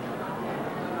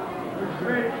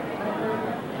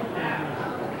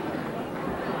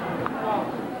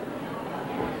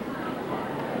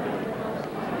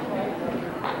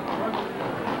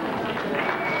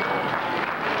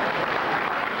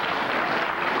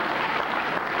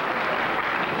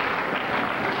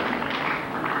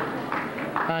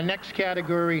 Our next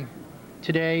category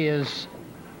today is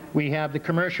we have the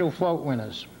commercial float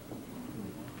winners.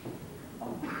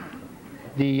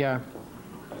 The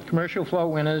commercial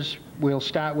float winners, we'll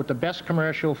start with the best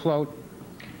commercial float,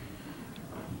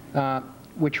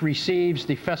 which receives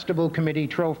the Festival Committee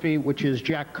trophy, which is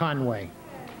Jack Conway.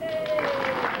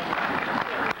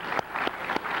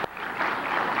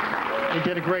 He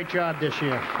did a great job this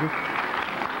year.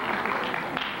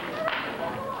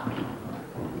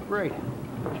 Great.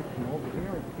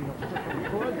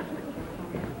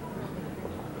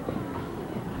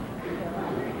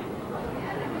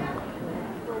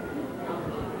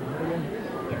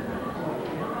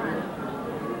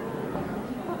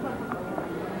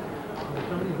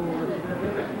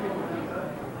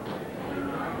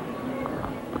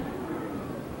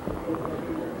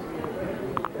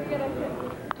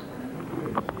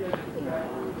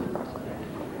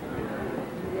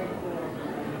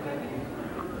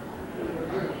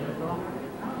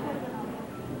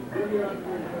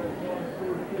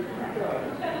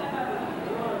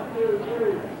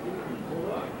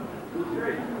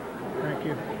 Thank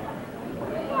you.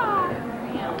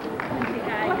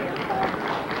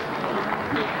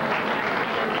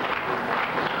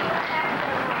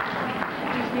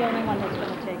 He's the only one that's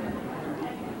going to take it.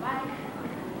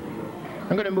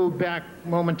 I'm going to move back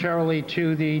momentarily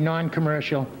to the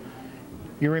non-commercial.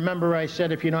 You remember I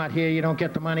said if you're not here, you don't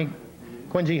get the money?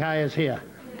 Quincy High is here.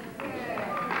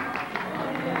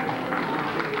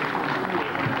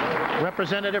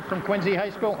 Representative from Quincy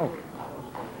High School? Oh.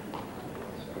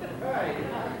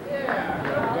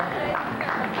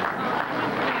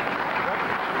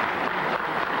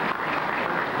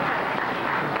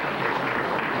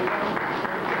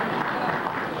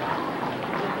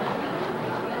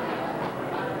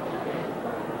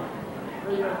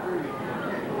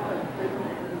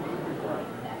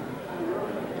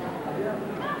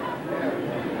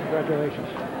 Congratulations.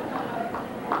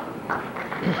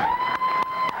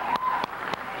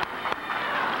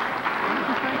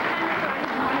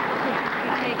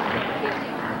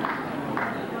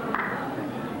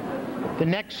 The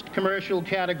next commercial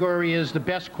category is the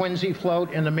best Quincy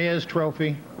float and the Mayor's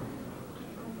Trophy.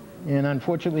 And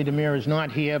unfortunately, the Mayor is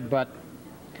not here, but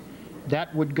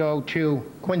that would go to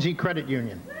Quincy Credit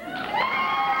Union.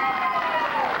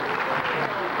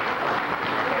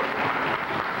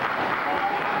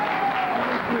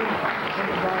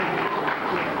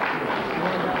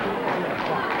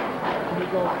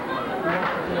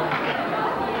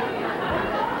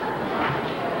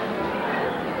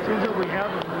 Seems that we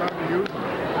have them, we're allowed to use them.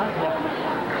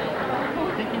 I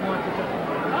think he wants to.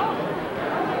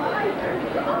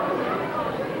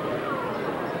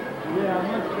 Yeah,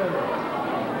 much better.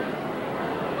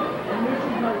 And this is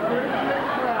my first crowd.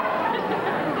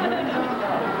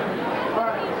 All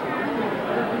right.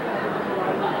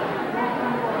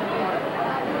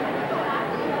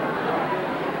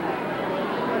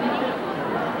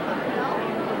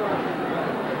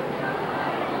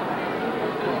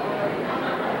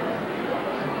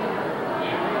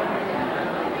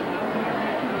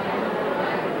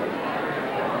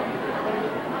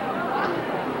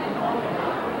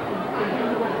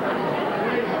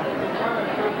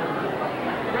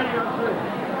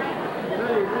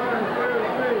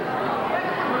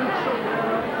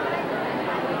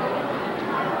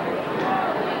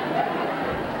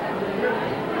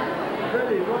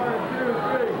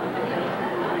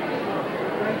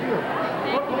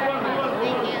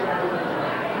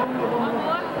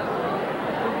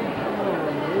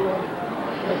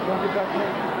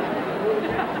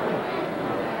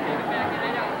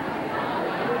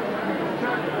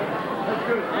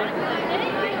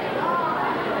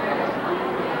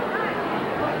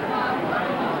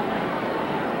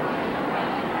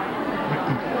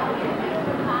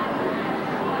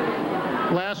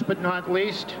 Last but not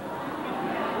least,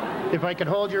 if I could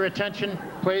hold your attention,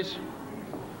 please.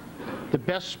 The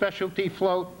best specialty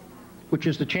float, which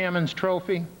is the Chairman's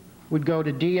Trophy, would go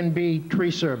to D&B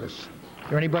Tree Service. Is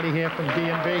there anybody here from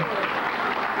D&B?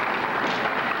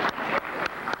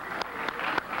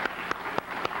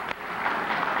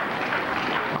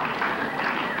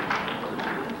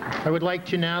 I would like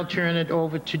to now turn it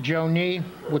over to Joe Nee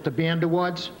with the band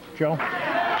awards. Joe?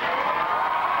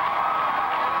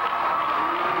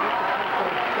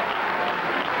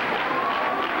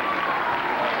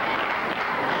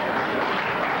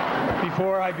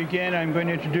 Before I I begin, I'm going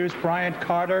to introduce Bryant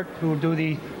Carter, who will do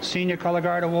the Senior Color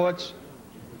Guard Awards.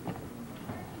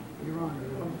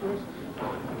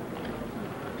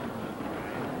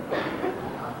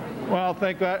 Well,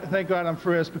 thank God I'm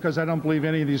first, because I don't believe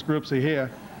any of these groups are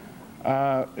here.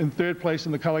 In third place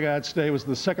in the Color Guard today was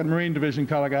the 2nd Marine Division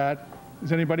Color Guard.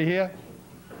 Is anybody here?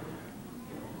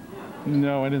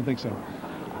 No, I didn't think so.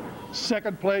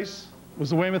 Second place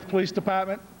was the Weymouth Police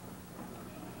Department.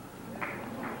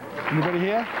 Anybody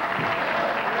here?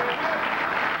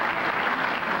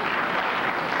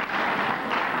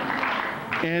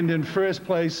 And in first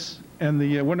place, and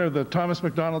the winner of the Thomas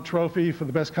McDonald Trophy for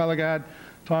the best color guard,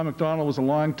 Tom McDonald was a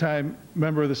longtime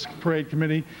member of this parade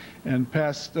committee and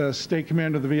past state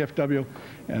commander of the VFW,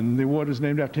 and the award is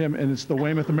named after him, and it's the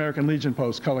Weymouth American Legion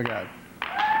Post Color Guard.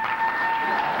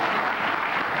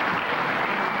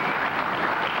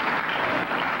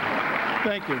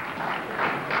 Thank you.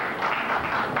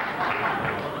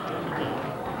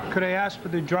 Could I ask for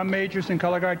the drum majors and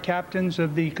color guard captains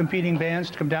of the competing bands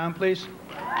to come down, please?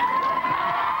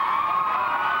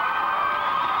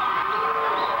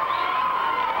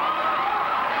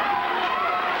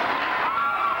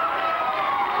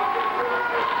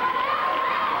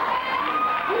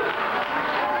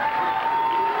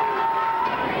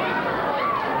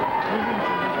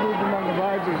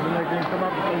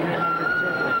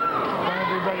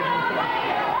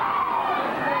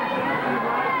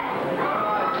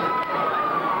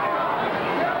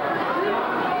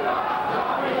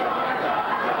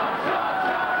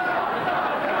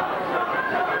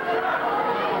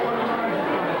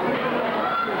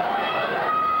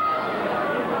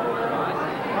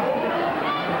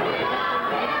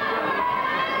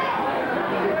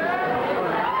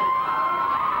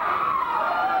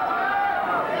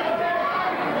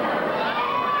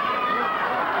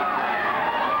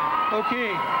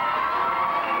 Okay.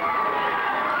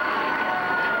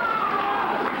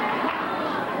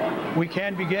 We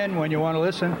can begin when you want to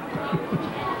listen.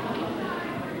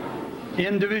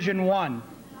 In Division 1,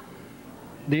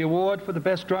 the award for the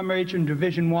best drum major in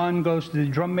Division 1 goes to the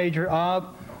drum major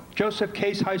of Joseph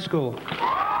Case High School.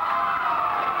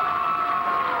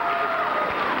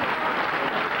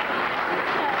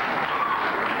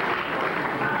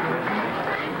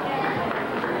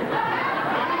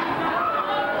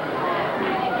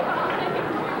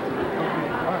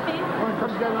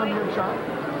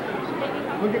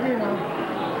 Look at me now.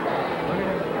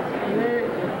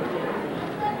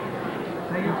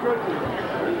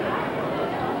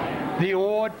 The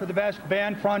award for the best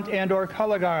band front and/or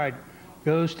color guard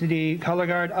goes to the color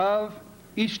guard of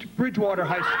East Bridgewater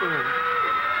High School.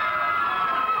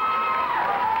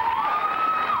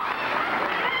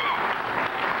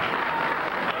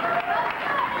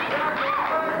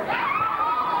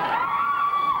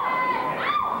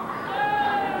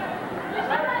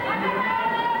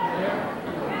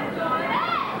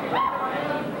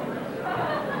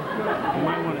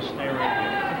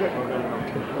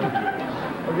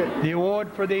 The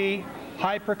award for the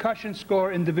high percussion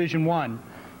score in Division 1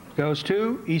 goes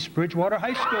to East Bridgewater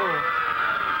High School.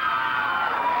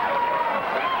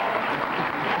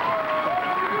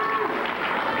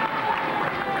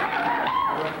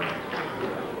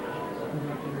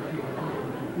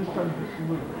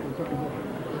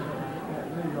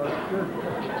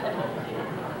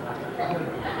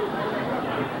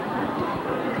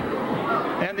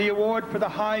 And the award for the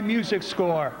high music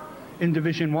score in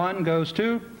Division 1 goes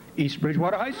to East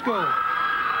Bridgewater High School. You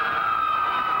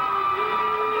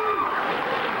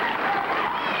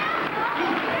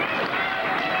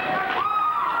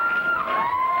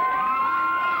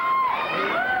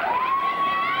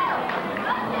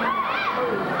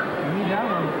need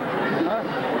that one. Huh?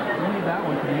 You need that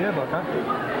one for the yearbook, huh?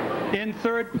 In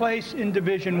third place in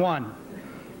Division 1,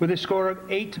 with a score of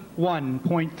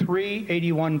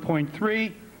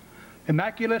 81.3,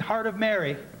 Immaculate Heart of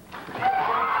Mary.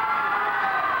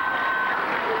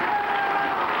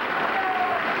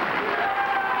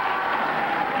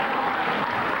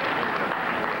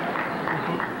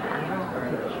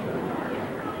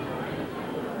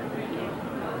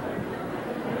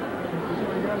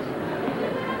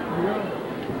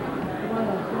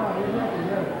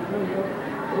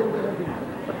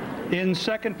 In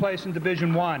second place in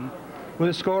Division 1, with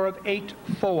a score of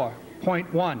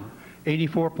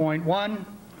 84.1,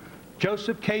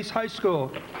 Joseph Case High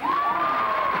School.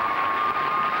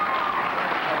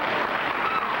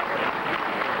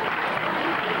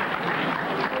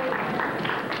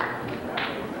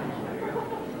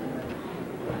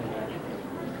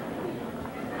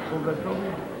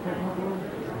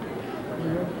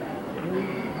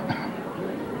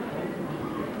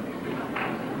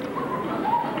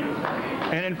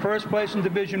 in first place in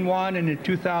Division I and in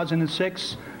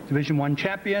 2006 Division I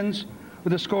champions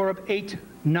with a score of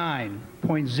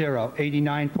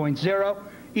 89.0,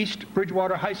 East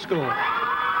Bridgewater High School.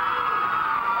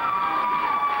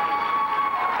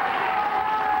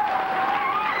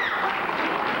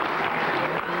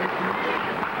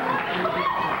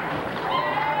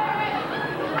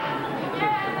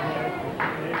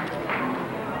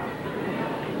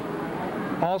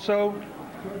 Also,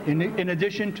 in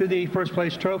addition to the first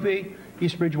place trophy,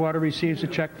 East Bridgewater receives a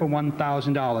check for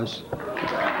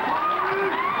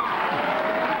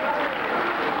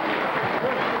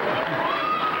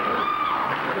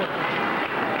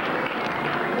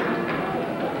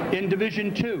In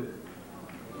Division II,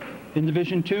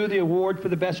 the award for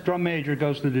the best drum major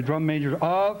goes to the drum major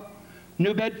of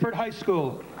New Bedford High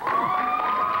School.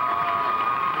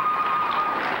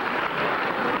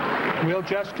 We'll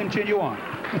just continue on.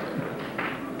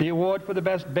 The award for the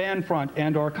best band front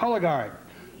and or color guard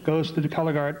goes to the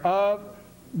color guard of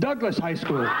Douglas High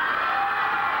School.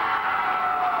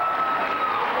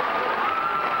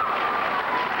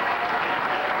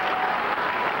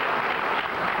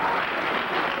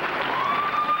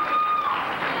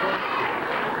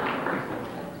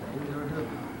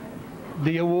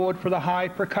 The award for the high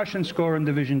percussion score in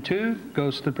Division II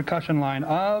goes to the percussion line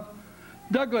of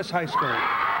Douglas High School.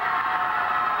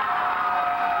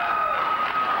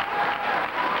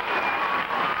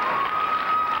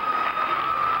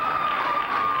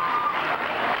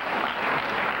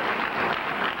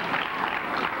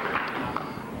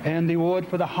 And the award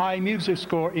for the high music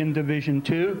score in Division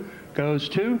II goes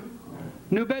to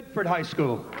New Bedford High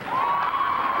School.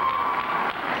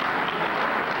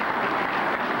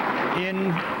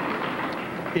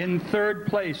 In third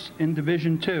place in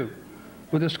Division II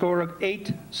with a score of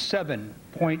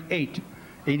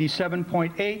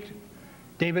 87.8,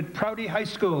 David Prouty High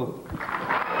School.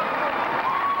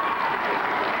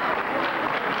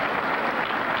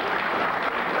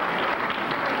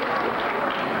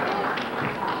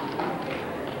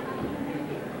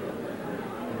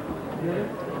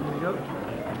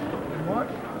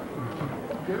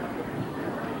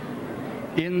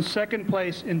 In second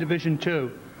place in Division II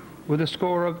with a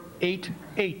score of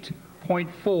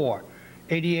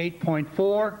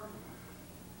 88.4,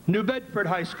 New Bedford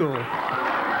High School.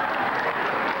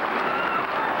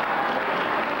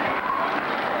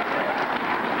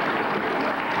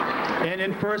 And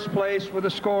in first place with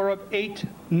a score of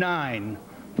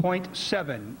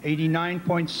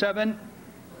 89.7,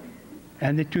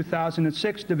 and the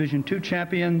 2006 Division II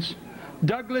champions,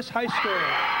 Douglas High School.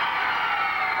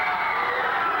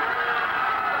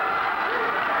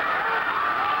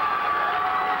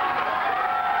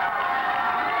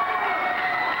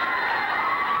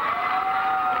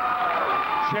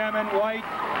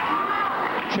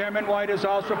 Chairman White is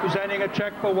also presenting a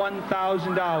check for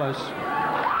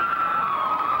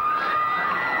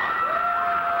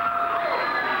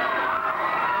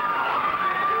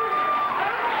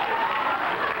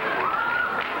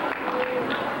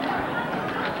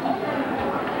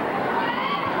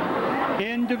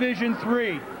In Division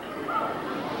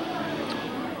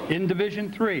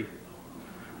III,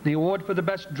 the award for the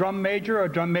best drum major or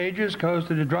drum majors goes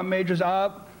to the drum majors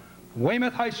of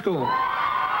Weymouth High School.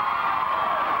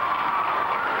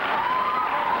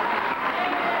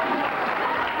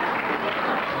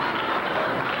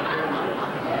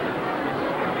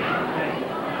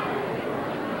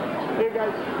 Hey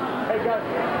guys,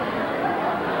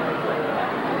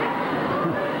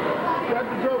 grab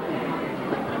the trophy.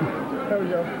 There we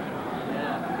go.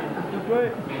 This way.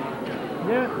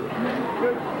 Yeah,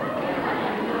 good.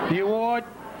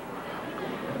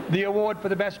 The award for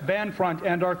the best band front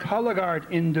and or color guard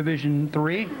in Division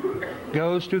III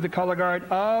goes to the color guard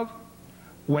of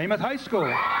Weymouth High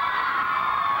School.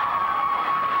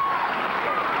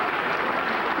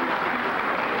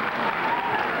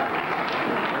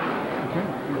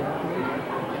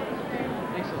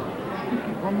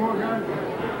 One more, guys. Do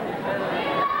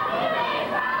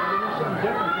something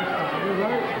different this time. You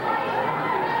right?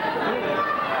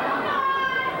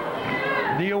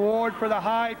 The award for the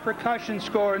high percussion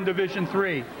score in Division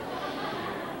III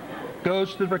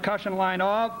goes to the percussion line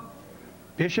of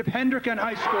Bishop Hendricken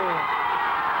High School.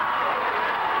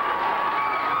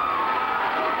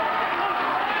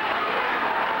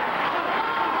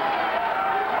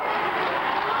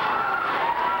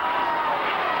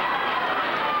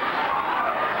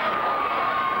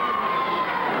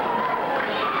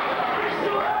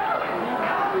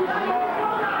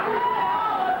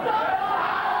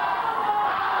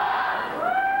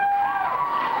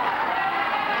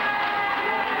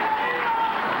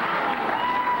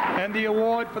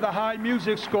 for the high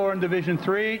music score in Division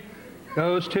III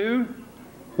goes to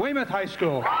Weymouth High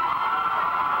School.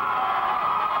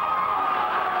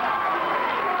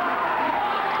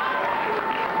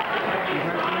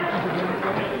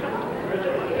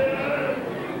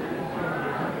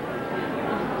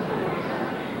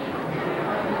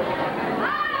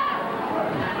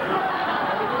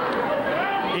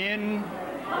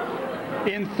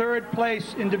 In third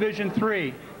place in Division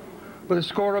III with a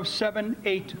score of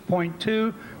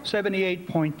 78.2,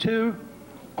 78.2,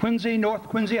 Quincy, North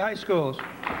Quincy High Schools.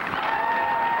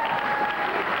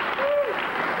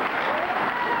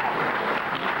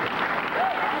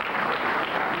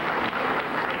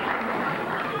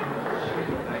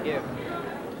 Thank you.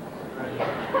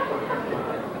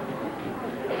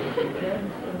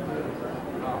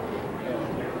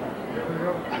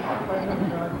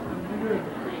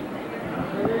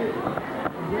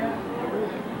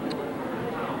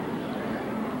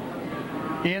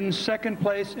 In second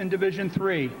place in Division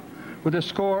III with a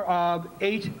score of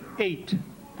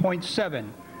 88.7,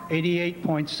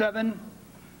 88.7,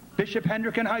 Bishop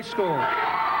Hendricken High School.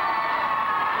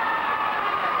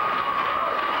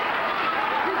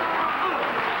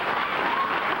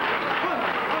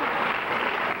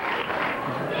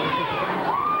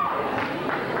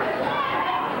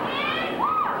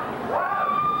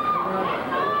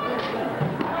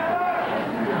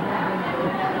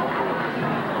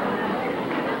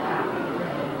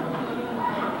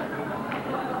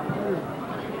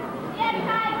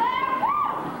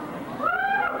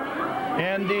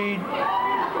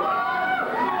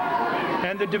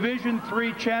 And the Division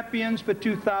III champions for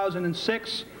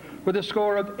 2006 with a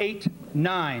score of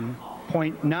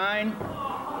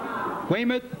 89.9,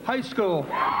 Weymouth High School.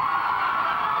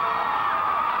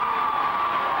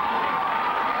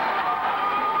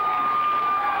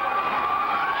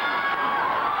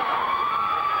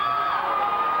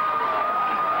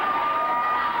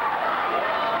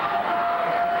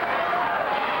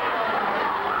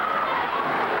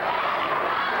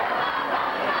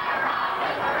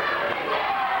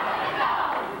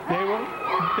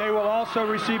 They will also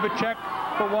receive a check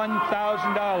for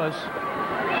 $1,000.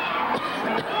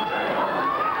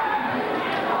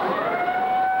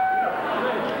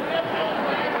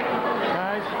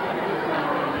 Guys,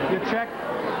 your check.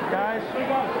 Guys,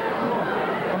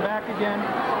 come back again.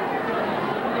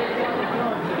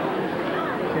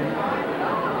 Okay.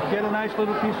 Get a nice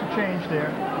little piece of change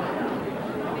there.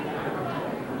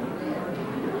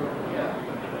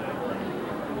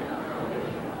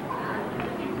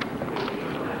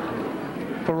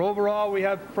 For overall, we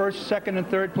have first, second, and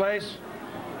third place.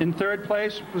 In third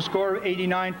place, with a score of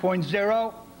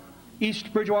 89.0,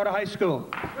 East Bridgewater High School.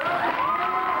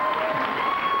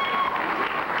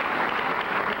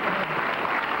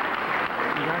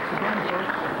 Congrats again,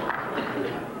 folks.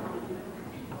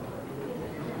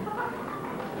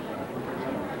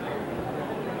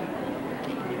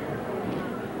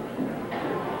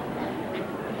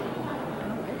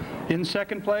 In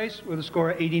second place, with a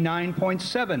score of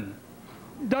 89.7,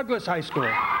 Douglas High School.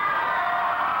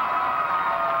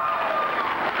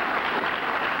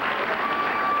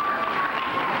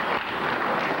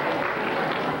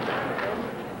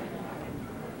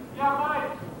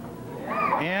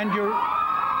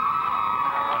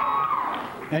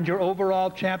 And your overall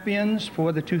champions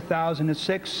for the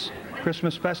 2006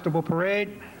 Christmas Festival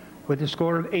Parade with a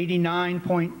score of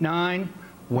 89.9,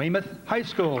 Weymouth High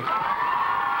School.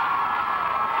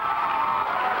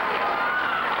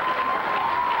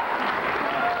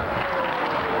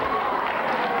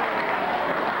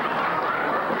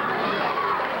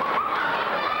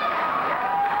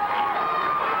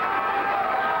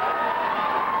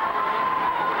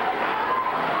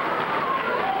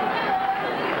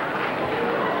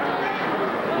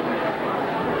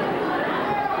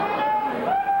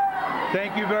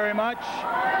 Thank you very much.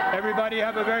 Everybody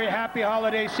have a very happy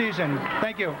holiday season.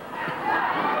 Thank you.